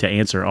next week to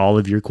answer all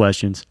of your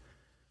questions.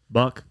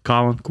 Buck,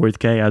 Colin, Corey with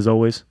K, as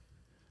always,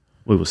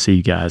 we will see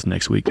you guys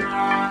next week.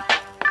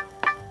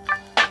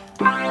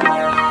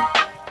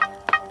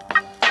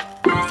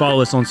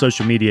 Follow us on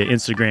social media,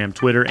 Instagram,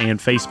 Twitter, and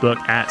Facebook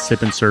at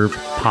Sip and Serve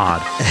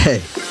Pod. Hey,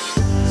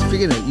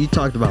 speaking of, you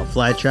talked about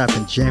fly trap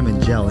and jam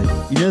and jelly.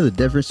 You know the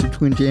difference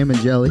between jam and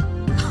jelly?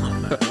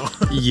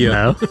 Yeah.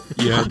 No?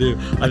 Yeah, I do.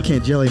 I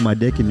can't jelly my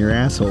dick in your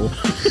asshole.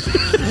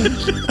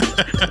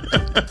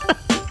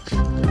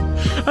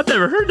 I've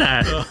never heard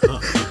that.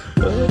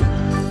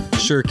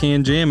 Sure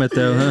can jam it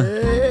though, huh?